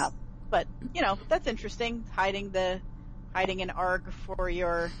 Nice. But that's interesting. Hiding an ARG for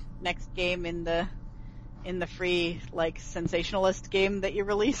your next game in the free like sensationalist game that you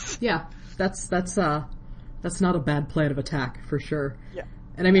release. Yeah, that's not a bad plan of attack for sure. Yeah.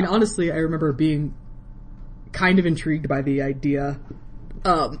 And I mean, honestly, I remember being kind of intrigued by the idea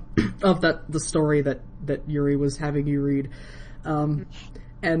of the story that Yuri was having you read.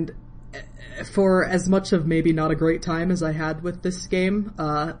 And for as much of maybe not a great time as I had with this game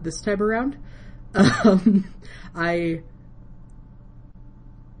this time around, I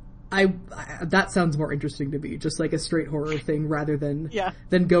that sounds more interesting to me, just like a straight horror thing rather than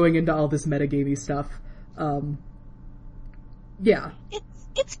going into all this metagamey stuff. Yeah.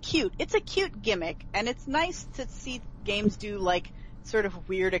 It's cute. It's a cute gimmick, and it's nice to see games do like sort of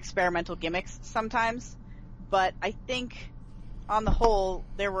weird experimental gimmicks sometimes, but I think on the whole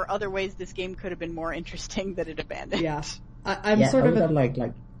there were other ways this game could have been more interesting that it abandoned. Yeah. I'm sort of at like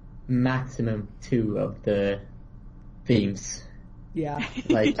maximum 2 of the themes. Yeah.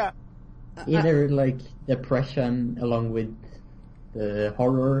 Like either like depression along with the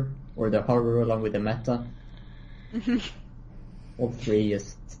horror, or the horror along with the meta. All 3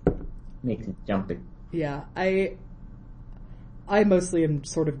 just makes it jumpy. Yeah, I mostly am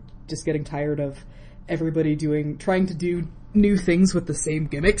sort of just getting tired of everybody trying to do new things with the same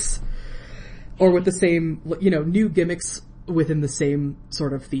gimmicks, or with the same, new gimmicks within the same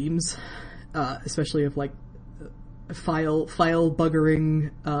sort of themes, especially of like file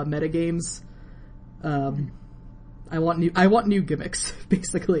buggering metagames. I want new gimmicks,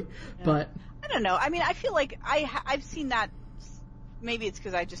 basically. Yeah. But I don't know. I mean, I feel like I've seen that. Maybe it's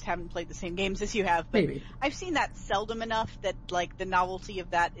because I just haven't played the same games as you have, but maybe. I've seen that seldom enough that like the novelty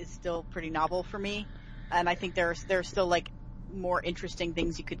of that is still pretty novel for me, and I think there are still like more interesting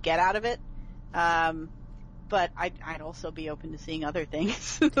things you could get out of it. But I'd also be open to seeing other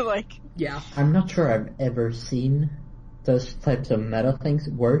things. Like, yeah, I'm not sure I've ever seen those types of meta things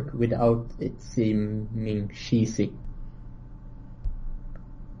work without it seeming cheesy.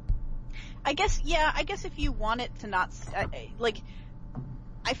 I guess if you want it to not, like,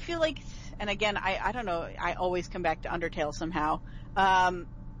 I feel like, and again, I don't know, I always come back to Undertale somehow. I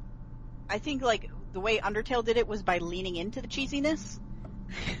think, like, the way Undertale did it was by leaning into the cheesiness.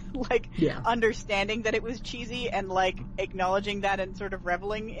 Like, understanding that it was cheesy and, like, acknowledging that and sort of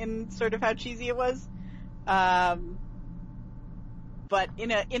reveling in sort of how cheesy it was. But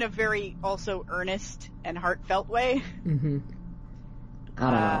in a very also earnest and heartfelt way. Mm-hmm.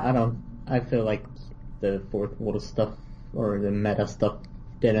 I don't know. I feel like the fourth wall stuff or the meta stuff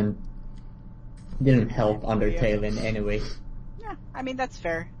didn't help Undertale in any way. Yeah, I mean, that's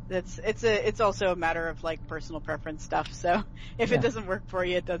fair. It's also a matter of like personal preference stuff. So if it doesn't work for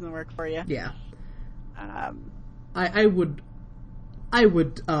you, it doesn't work for you. Yeah. I would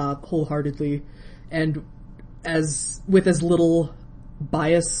wholeheartedly, and with as little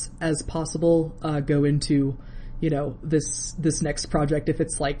bias as possible, go into, this next project if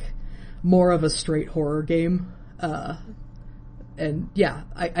it's like more of a straight horror game. And yeah,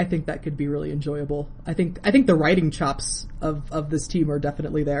 I think that could be really enjoyable. I think the writing chops of this team are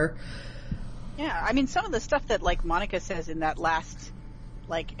definitely there. Yeah, I mean, some of the stuff that like Monica says in that last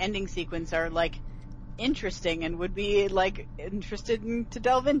like ending sequence are like interesting and would be like interested to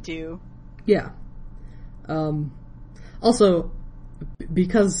delve into. Yeah. Also,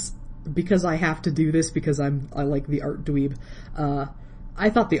 because I have to do this because I like the art dweeb, I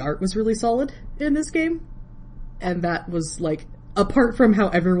thought the art was really solid in this game. And that was like, apart from how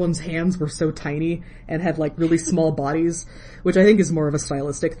everyone's hands were so tiny and had like really small bodies, which I think is more of a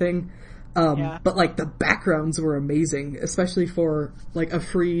stylistic thing. But like the backgrounds were amazing, especially for like a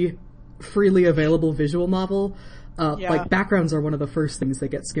freely available visual novel. Like backgrounds are one of the first things that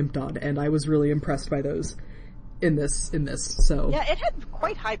get skimped on, and I was really impressed by those in this. So yeah, it had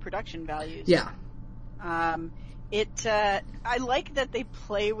quite high production values. Yeah. I like that they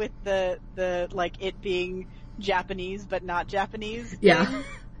play with the like it being Japanese but not Japanese. Yeah.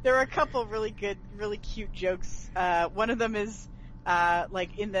 There are a couple really good, really cute jokes. One of them is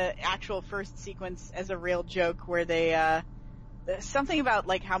like in the actual first sequence as a real joke where they something about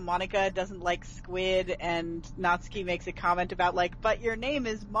like how Monica doesn't like squid, and Natsuki makes a comment about like, but your name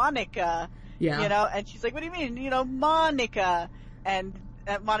is Monica. Yeah. And she's like, what do you mean? Monica. And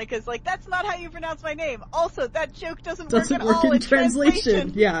Monica's like, that's not how you pronounce my name. Also, that joke doesn't work at all in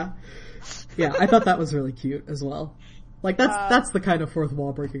translation. Yeah. Yeah, I thought that was really cute as well. Like that's the kind of fourth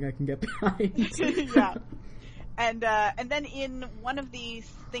wall breaking I can get behind. Yeah. And then in one of these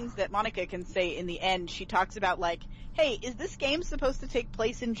things that Monica can say in the end, she talks about like, hey, is this game supposed to take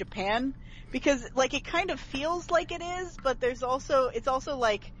place in Japan? Because like it kind of feels like it is, but it's also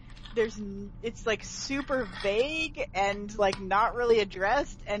like it's like super vague and like not really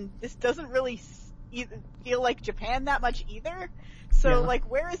addressed, and this doesn't really feel like Japan that much either. So like,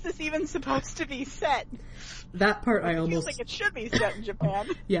 where is this even supposed to be set? That part I almost feels like it should be set in Japan.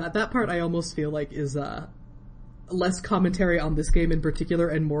 Yeah, that part I almost feel like is less commentary on this game in particular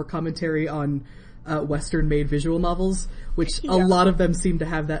and more commentary on Western-made visual novels, which a lot of them seem to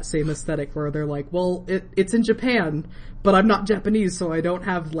have that same aesthetic where they're like, well, it's in Japan, but I'm not Japanese, so I don't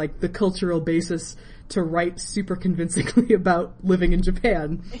have like the cultural basis to write super convincingly about living in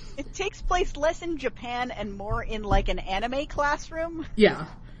Japan. It takes place less in Japan and more in like an anime classroom. Yeah.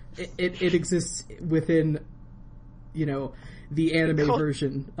 It exists within, the anime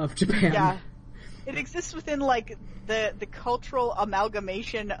version of Japan. Yeah. It exists within like the cultural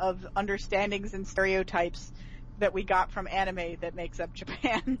amalgamation of understandings and stereotypes that we got from anime that makes up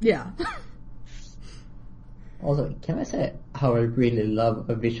Japan. Yeah. Also, can I say how I really love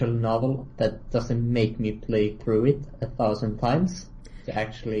a visual novel that doesn't make me play through it 1,000 times to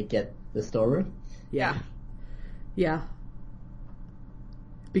actually get the story? Yeah. Yeah.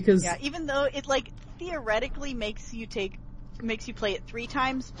 Because... Yeah, even though it like theoretically makes you play it 3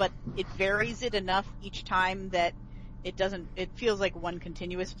 times, but it varies it enough each time that it feels like one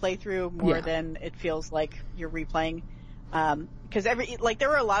continuous playthrough more than it feels like you're replaying. Because there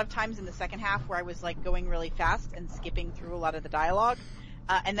were a lot of times in the second half where I was like going really fast and skipping through a lot of the dialogue.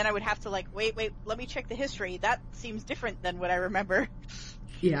 And then I would have to like, wait, let me check the history. That seems different than what I remember.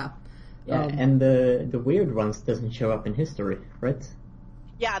 Yeah. Yeah, and the weird ones doesn't show up in history, right?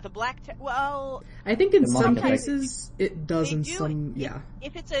 Yeah, the black I think in some cases it does. In some,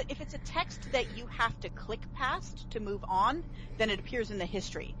 If it's a text that you have to click past to move on, then it appears in the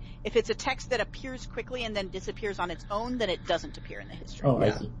history. If it's a text that appears quickly and then disappears on its own, then it doesn't appear in the history. Oh, I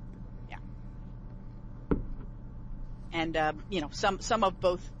see. Yeah. And some of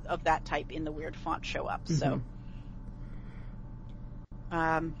both of that type in the weird font show up. Mm-hmm.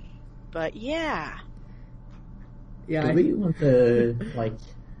 So, but yeah. Yeah. Do we want to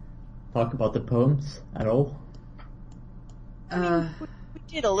talk about the poems at all? We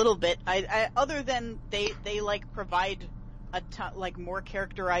did a little bit. I other than they like provide a ton, like more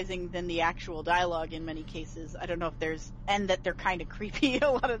characterizing than the actual dialogue in many cases. I don't know if and that they're kind of creepy a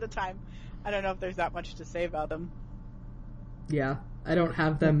lot of the time. I don't know if there's that much to say about them. Yeah, I don't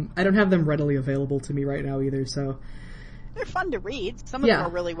have them readily available to me right now either. So they're fun to read. Some of them are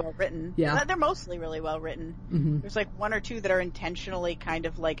really well written. Yeah, they're mostly really well written. Mm-hmm. There's like 1 or 2 that are intentionally kind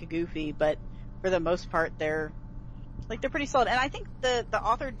of like goofy, but for the most part they're pretty solid. And I think the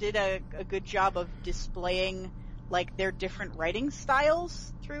author did a good job of displaying like their different writing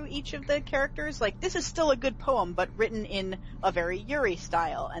styles through each of the characters. Like, this is still a good poem, but written in a very Yuri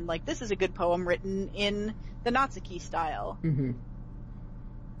style, and like this is a good poem written in the Natsuki style. Mm-hmm.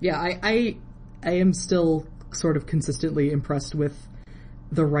 Yeah, I am still sort of consistently impressed with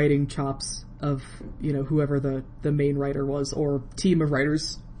the writing chops of, you know, whoever the main writer was, or team of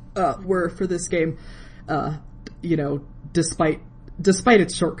writers were for this game. You know, despite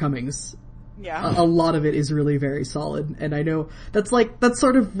its shortcomings, Yeah. a lot of it is really very solid. And I know that's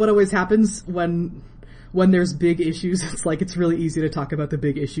sort of what always happens when there's big issues. It's like, it's really easy to talk about the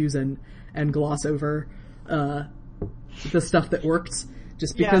big issues and gloss over the stuff that worked,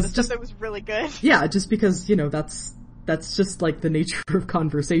 just because the stuff that was really good. Yeah, just because, you know, that's just like the nature of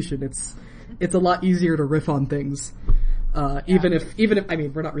conversation. It's a lot easier to riff on things. Even if, I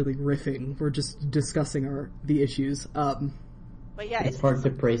mean, we're not really riffing, we're just discussing the issues. But yeah, it's hard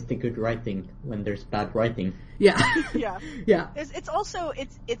to praise the good writing when there's bad writing. Yeah. Yeah. Yeah. It's also,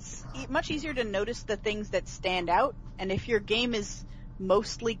 it's much easier to notice the things that stand out, and if your game is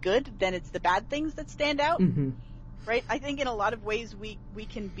mostly good, then it's the bad things that stand out. Mm-hmm. Right? I think in a lot of ways we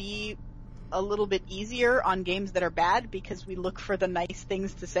can be a little bit easier on games that are bad because we look for the nice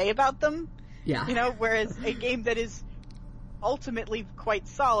things to say about them. Yeah. You know, whereas a game that is ultimately quite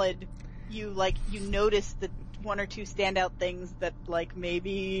solid, you notice the one or two standout things that like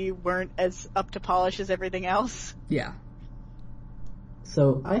maybe weren't as up to polish as everything else. Yeah.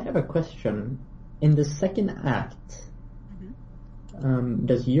 So I have a question. In the second act,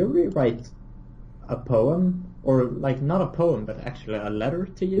 does Yuri write a poem, or like not a poem, but actually a letter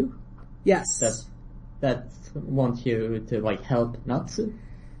to you? Yes. That wants you to like help Natsuki?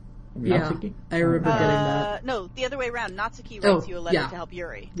 I remember getting that. No, the other way around. Natsuki writes you a letter to help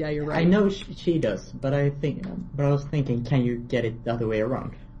Yuri. Yeah, you're right. I know she does, but I was thinking, can you get it the other way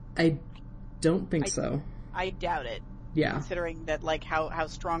around? I don't think so. I doubt it. Yeah. Considering that, like, how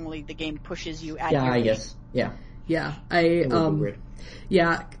strongly the game pushes you at Yuri. I guess. Yeah. Yeah,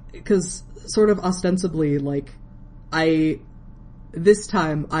 Yeah, because sort of ostensibly, like, this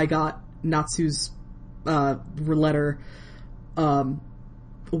time I got Natsu's letter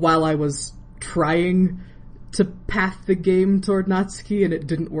while I was trying to path the game toward Natsuki, and it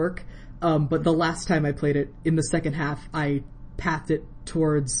didn't work. But the last time I played it, in the second half, I pathed it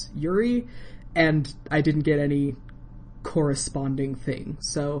towards Yuri, and I didn't get any corresponding thing.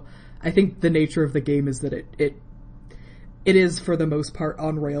 So I think the nature of the game is that it is, for the most part,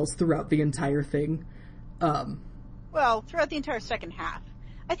 on rails throughout the entire thing. Well, throughout the entire second half.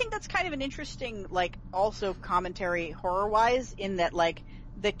 I think that's kind of an interesting, like, also commentary horror-wise, in that, like,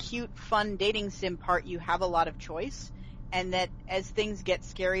 the cute, fun dating sim part, you have a lot of choice, and that as things get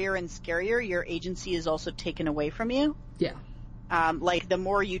scarier and scarier, your agency is also taken away from you. Yeah. Like, the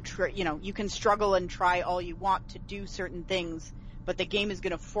more you you can struggle and try all you want to do certain things, but the game is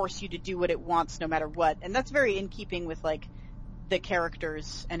going to force you to do what it wants no matter what. And that's very in keeping with, like, the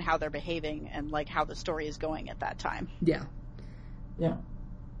characters and how they're behaving and, like, how the story is going at that time. Yeah. Yeah.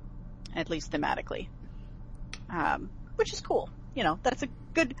 At least thematically. Which is cool. You know, that's a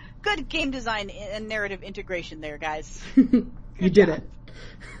good game design and narrative integration there, guys. You did it.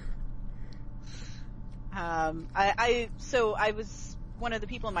 So I was, one of the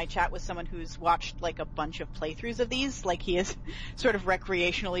people in my chat was someone who's watched like a bunch of playthroughs of these, like he is sort of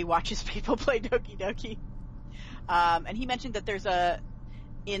recreationally watches people play Doki Doki. And he mentioned that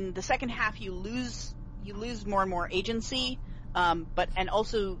in the second half you lose more and more agency, and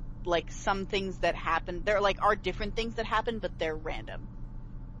also like some things that happen, there are different things that happen, but they're random.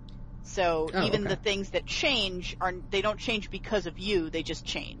 So even the things that change they don't change because of you, they just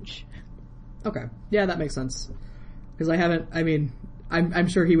change. Okay. Yeah, that makes sense. Because I'm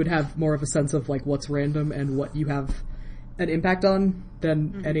sure he would have more of a sense of like what's random and what you have an impact on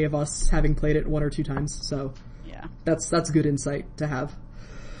than any of us having played it one or two times. So yeah, that's good insight to have.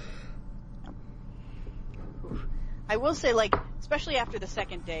 I will say, like, especially after the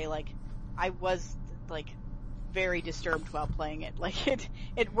second day, like, I was like very disturbed while playing it. Like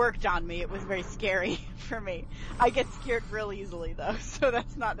it worked on me. It was very scary for me. I get scared real easily though, so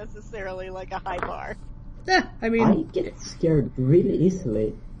that's not necessarily like a high bar. Yeah, I get scared really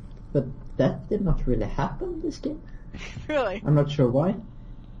easily, but that did not really happen this game. Really? I'm not sure why.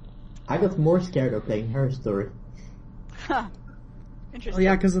 I got more scared of playing Her Story. Huh. Interesting. Oh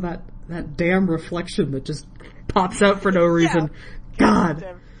yeah, because of that damn reflection that just pops out for no reason. Yeah.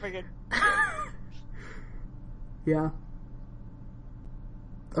 God. Friggin'. Yeah.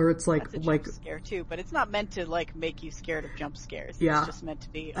 Or it's like That's a jump scare too, but it's not meant to like make you scared of jump scares. Yeah. It's just meant to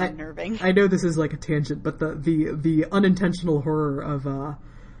be unnerving. I know this is like a tangent, but the unintentional horror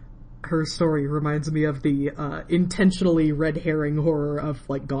her story reminds me of the intentionally red herring horror of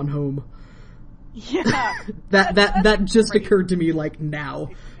like Gone Home. Yeah. that just great. occurred to me like now,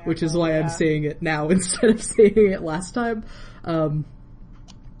 which is why I'm saying it now instead of saying it last time.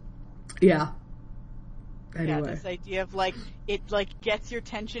 Yeah. Anyway. Yeah, this idea of like, it like gets your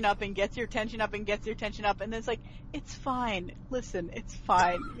tension up and gets your tension up and gets your tension up, and then it's like, it's fine. Listen, it's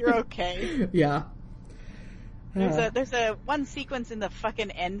fine. You're okay. Yeah. There's a one sequence in the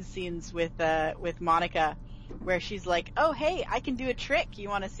fucking end scenes with Monica where she's like, oh hey, I can do a trick, you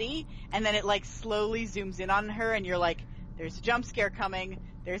wanna see? And then it like slowly zooms in on her and you're like, there's a jump scare coming,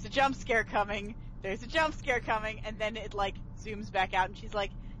 there's a jump scare coming, there's a jump scare coming, and then it like zooms back out and she's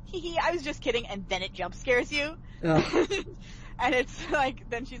like, hee hee, I was just kidding, and then it jump scares you. And it's like,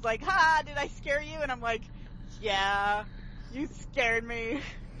 then she's like, ha, did I scare you? And I'm like, yeah, you scared me.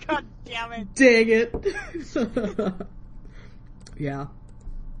 God damn it. Dang it. Yeah.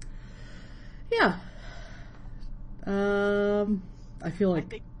 Yeah. I feel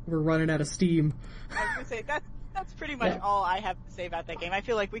like we're running out of steam. I was gonna say, that's pretty much all I have to say about that game. I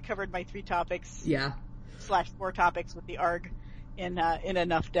feel like we covered my 3 topics. Yeah. /4 topics with the ARG in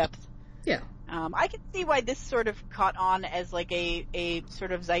enough depth. Yeah. I can see why this sort of caught on as like a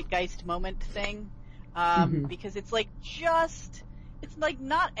sort of zeitgeist moment thing. Because it's like it's like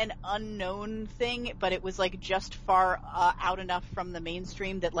not an unknown thing, but it was like just far out enough from the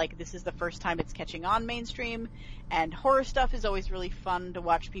mainstream that like this is the first time it's catching on mainstream, and horror stuff is always really fun to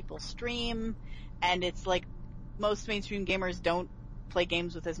watch people stream, and it's like most mainstream gamers don't play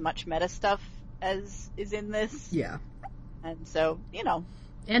games with as much meta stuff as is in this. Yeah. And so, you know.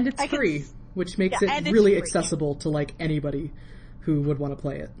 And it's free, which makes it really accessible to like anybody who would want to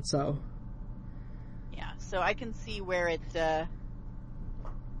play it, so. Yeah, so I can see where it,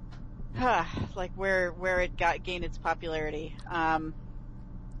 like where it gained its popularity.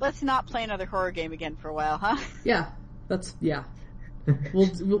 Let's not play another horror game again for a while, huh? Yeah,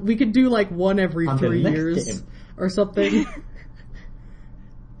 we could do like one every 3 years or something.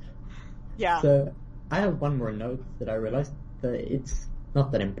 Yeah. So I have one more note that I realized that it's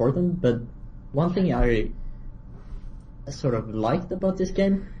not that important, but one thing I sort of liked about this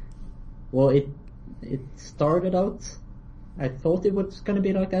game, well, it started out, I thought it was gonna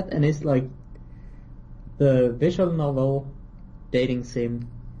be like that, and it's like the visual novel dating sim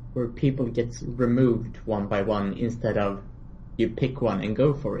where people get removed one by one instead of you pick one and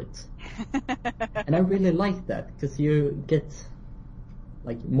go for it. And I really like that, because you get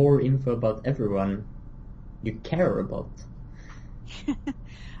like more info about everyone you care about.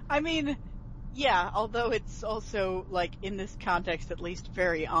 I mean, yeah, although it's also, like, in this context at least,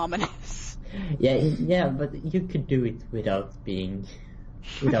 very ominous. Yeah, but you could do it without them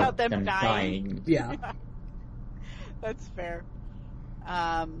dying. Yeah. That's fair.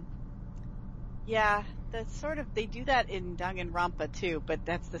 Yeah, that's sort of, they do that in Danganronpa too, but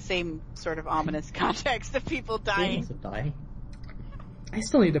that's the same sort of ominous context of people dying. They also die. I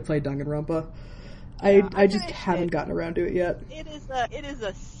still need to play Danganronpa. I just haven't gotten around to it yet. It is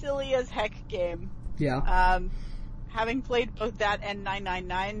a silly as heck game. Yeah. Having played both that and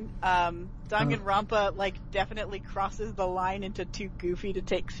 999, Danganronpa like definitely crosses the line into too goofy to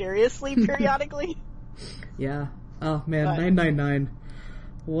take seriously periodically. Yeah. Oh man, 999.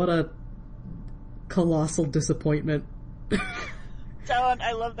 What a colossal disappointment. Don't,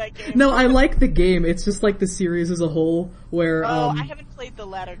 I love that game. No, I like the game. It's just like the series as a whole where I haven't played the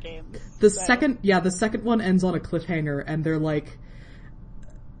latter games. The second one ends on a cliffhanger, and they're like,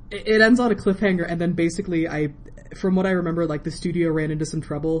 it ends on a cliffhanger, and then basically from what I remember, like the studio ran into some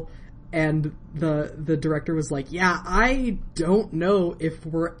trouble, and the director was like, yeah, I don't know if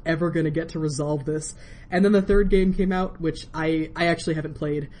we're ever gonna get to resolve this. And then the third game came out, which I actually haven't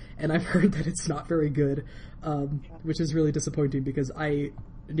played, and I've heard that it's not very good, which is really disappointing because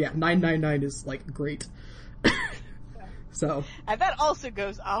 999 is like great. So. And that also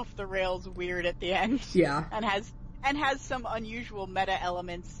goes off the rails weird at the end. Yeah. And has some unusual meta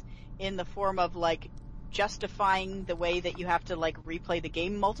elements in the form of like justifying the way that you have to like replay the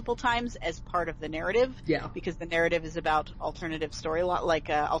game multiple times as part of the narrative. Yeah. Because the narrative is about alternative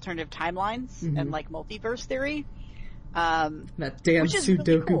alternative timelines and like multiverse theory. That damn Sudoku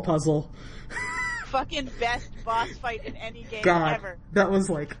really cool. Puzzle. Fucking best boss fight in any game ever. That was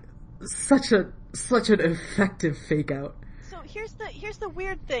like such an effective fake out. So here's the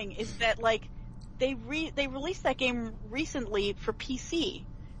weird thing is that like they released that game recently for PC,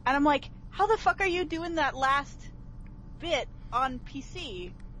 and I'm like, how the fuck are you doing that last bit on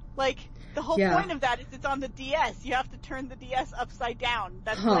PC? Like the whole point of that is it's on the DS. You have to turn the DS upside down.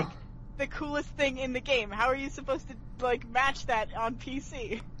 That's like the coolest thing in the game. How are you supposed to like match that on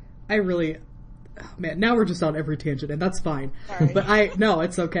PC? I really, oh man, now we're just on every tangent, and that's fine. Sorry. But no,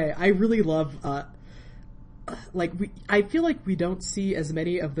 it's okay. I really love, I feel like we don't see as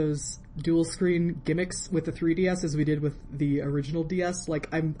many of those dual screen gimmicks with the 3DS as we did with the original DS. Like,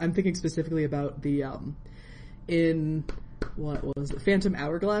 I'm thinking specifically about the, in, what was it, Phantom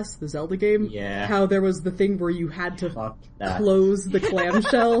Hourglass, the Zelda game? Yeah. How there was the thing where you had to Fuck that. close the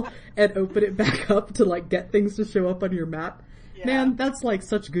clamshell and open it back up to, like, get things to show up on your map. Yeah. Man, that's, like,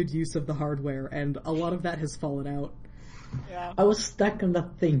 such good use of the hardware, and a lot of that has fallen out. Yeah. I was stuck on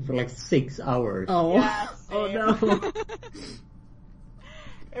that thing for like 6 hours. Oh. Yeah, Oh same. no.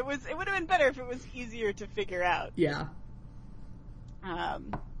 It would have been better if it was easier to figure out. Yeah.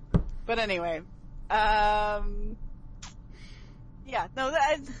 But anyway, yeah, no,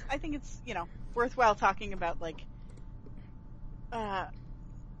 I think it's, worthwhile talking about, like,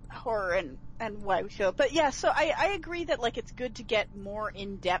 horror and why we feel. But yeah, so I agree that, like, it's good to get more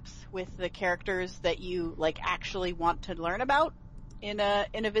in depth with the characters that you, like, actually want to learn about in a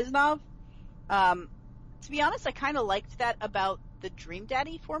Viznov. To be honest, I kind of liked that about the Dream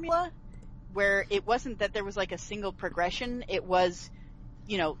Daddy formula, where it wasn't that there was, like, a single progression. It was,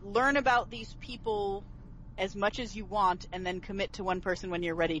 learn about these people as much as you want and then commit to one person when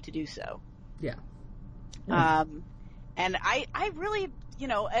you're ready to do so. Yeah. And I really,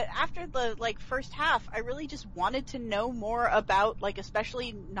 after the, like, first half, I really just wanted to know more about, like,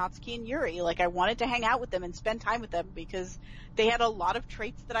 especially Natsuki and Yuri. Like, I wanted to hang out with them and spend time with them because they had a lot of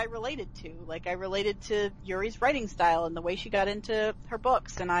traits that I related to. Like, I related to Yuri's writing style and the way she got into her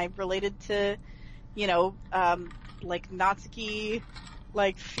books, and I related to, like, Natsuki,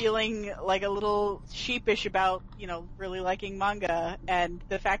 like, feeling, like, a little sheepish about, really liking manga, and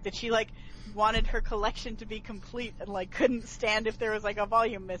the fact that she, like, wanted her collection to be complete and, like, couldn't stand if there was, like, a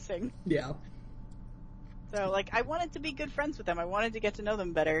volume missing. Yeah. So, like, I wanted to be good friends with them. I wanted to get to know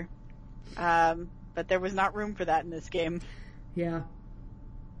them better. But there was not room for that in this game. Yeah.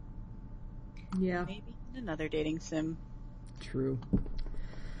 Yeah. Maybe in another dating sim. True.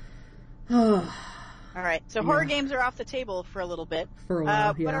 Alright, so horror games are off the table for a little bit. For a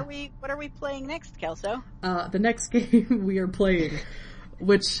while, yeah. What are we playing next, Kelso? The next game we are playing,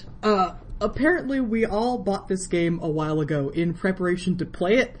 which, apparently we all bought this game a while ago in preparation to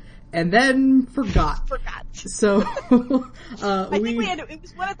play it, and then forgot. So, I think it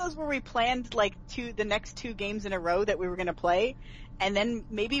was one of those where we planned, like, the next 2 games in a row that we were gonna play, and then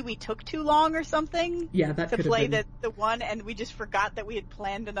maybe we took too long or something. Yeah, that to could play have been. the one, and we just forgot that we had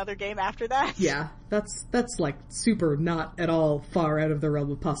planned another game after that. Yeah, that's like super not at all far out of the realm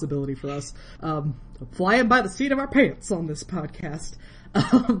of possibility for us. Flying by the seat of our pants on this podcast.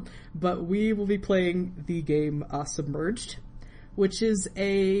 But we will be playing the game Submerged, which is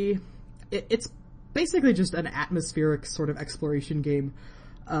it's basically just an atmospheric sort of exploration game,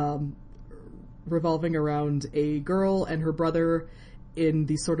 revolving around a girl and her brother in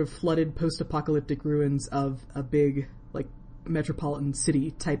the sort of flooded post-apocalyptic ruins of a big, like, metropolitan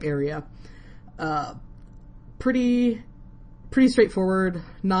city type area. Pretty straightforward,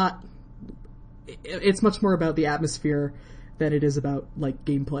 it's much more about the atmosphere than it is about, like,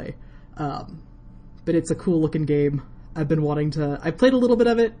 gameplay. But it's a cool looking game. I've played a little bit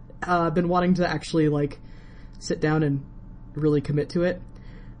of it. I've been wanting to actually, like, sit down and really commit to it.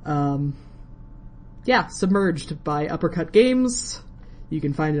 Yeah, Submerged by Uppercut Games. You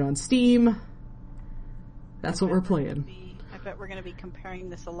can find it on Steam. That's what we're playing. I bet we're going to be comparing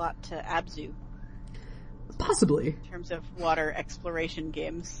this a lot to Abzu. Possibly. In terms of water exploration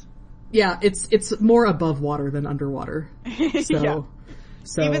games. Yeah, it's more above water than underwater. So, yeah.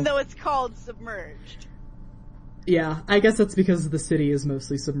 Even though it's called Submerged. Yeah, I guess that's because the city is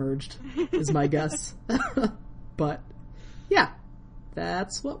mostly submerged, is my guess. But, yeah,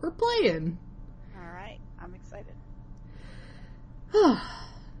 that's what we're playing. Alright, I'm excited.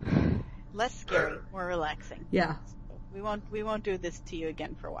 Less scary, more relaxing. Yeah. So we won't do this to you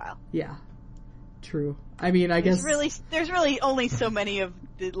again for a while. Yeah. True. I mean, I guess... There's really only so many of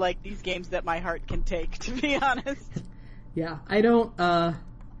these games that my heart can take, to be honest. Yeah, I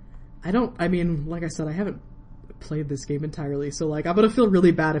mean, like I said, I haven't played this game entirely, so, like, I'm gonna feel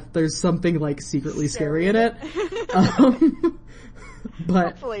really bad if there's something, like, secretly scary in it.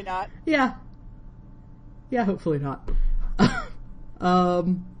 But... Hopefully not. Yeah. Yeah, hopefully not.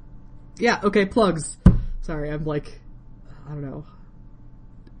 Yeah, okay, plugs. Sorry, I'm like, I don't know,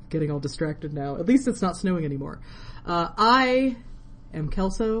 getting all distracted now. At least it's not snowing anymore. I am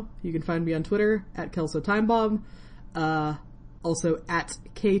Kelso. You can find me on Twitter at KelsoTimebomb. Also at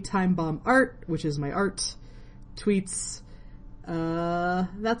KTimebombArt, which is my art. Tweets.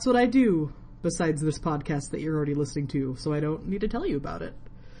 That's what I do, besides this podcast that you're already listening to, so I don't need to tell you about it.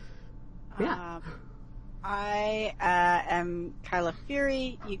 Yeah. I am Kyla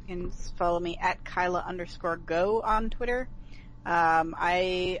Fury. You can follow me at Kyla_go on Twitter.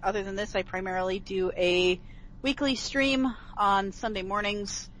 Other than this, I primarily do a weekly stream on Sunday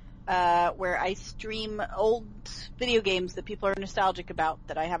mornings, where I stream old video games that people are nostalgic about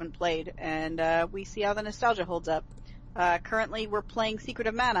that I haven't played, and we see how the nostalgia holds up. Currently we're playing Secret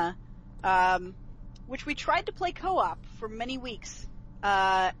of Mana, which we tried to play co-op for many weeks.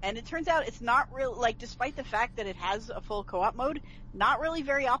 And it turns out it's not real, like, despite the fact that it has a full co-op mode, not really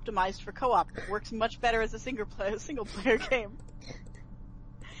very optimized for co-op. It works much better as a single player game.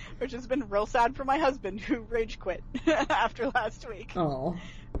 Which has been real sad for my husband, who rage quit after last week. Oh.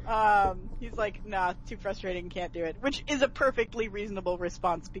 He's like, nah, too frustrating, can't do it. Which is a perfectly reasonable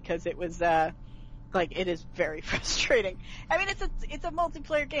response, because it was, it is very frustrating. I mean, it's a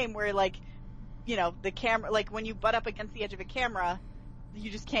multiplayer game where, like, you know, the camera, like, when you butt up against the edge of a camera, you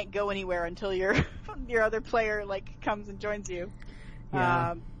just can't go anywhere until your other player, like, comes and joins you.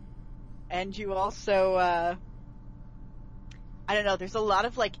 Yeah. And you also, I don't know, there's a lot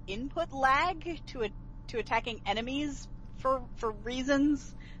of, like, input lag to attacking enemies for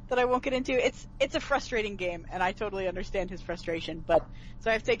reasons that I won't get into. It's a frustrating game, and I totally understand his frustration, but, so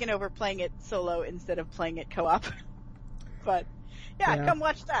I've taken over playing it solo instead of playing it co-op. But, yeah, come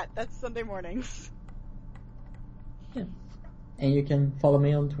watch that. That's Sunday mornings. Yeah. And you can follow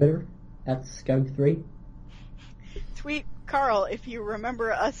me on Twitter at Skug3. Tweet Carl if you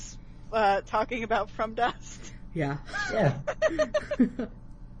remember us talking about From Dust. Yeah. Yeah.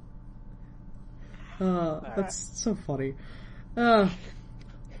 That's so funny.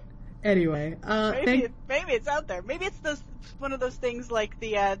 Anyway, maybe it's out there. Maybe it's one of those things like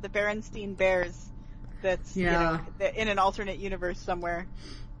the Berenstein Bears that's you know, in an alternate universe somewhere.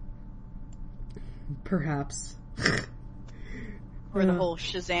 Perhaps. Or the whole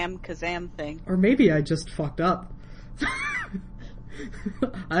Shazam Kazam thing. Or maybe I just fucked up.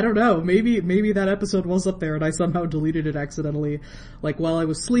 I don't know. Maybe that episode was up there and I somehow deleted it accidentally. Like while I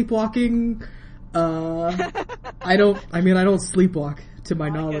was sleepwalking. I don't sleepwalk to my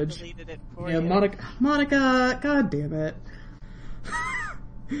knowledge. Deleted it for you. Monica, god damn it.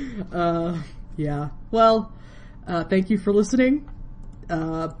 Yeah. Well, thank you for listening.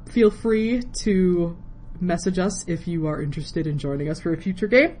 Feel free to message us if you are interested in joining us for a future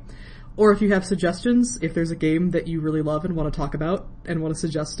game, or if you have suggestions, if there's a game that you really love and want to talk about and want to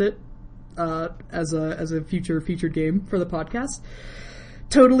suggest it as a future featured game for the podcast.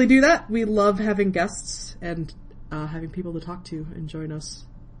 Totally do that. We love having guests and having people to talk to and join us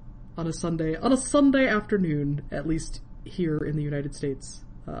on a Sunday afternoon, at least here in the United States.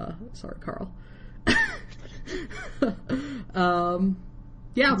 Sorry, Carl.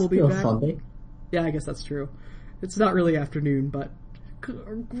 Yeah, we'll be back. Sunday. Yeah, I guess that's true. It's not really afternoon, but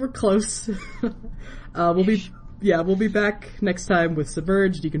we're close. We'll be back next time with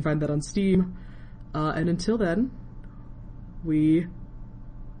Submerged. You can find that on Steam. And until then,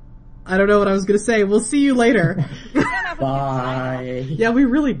 I don't know what I was gonna say. We'll see you later. Bye. Yeah, we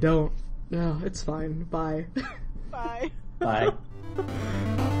really don't. No, it's fine. Bye. Bye. Bye.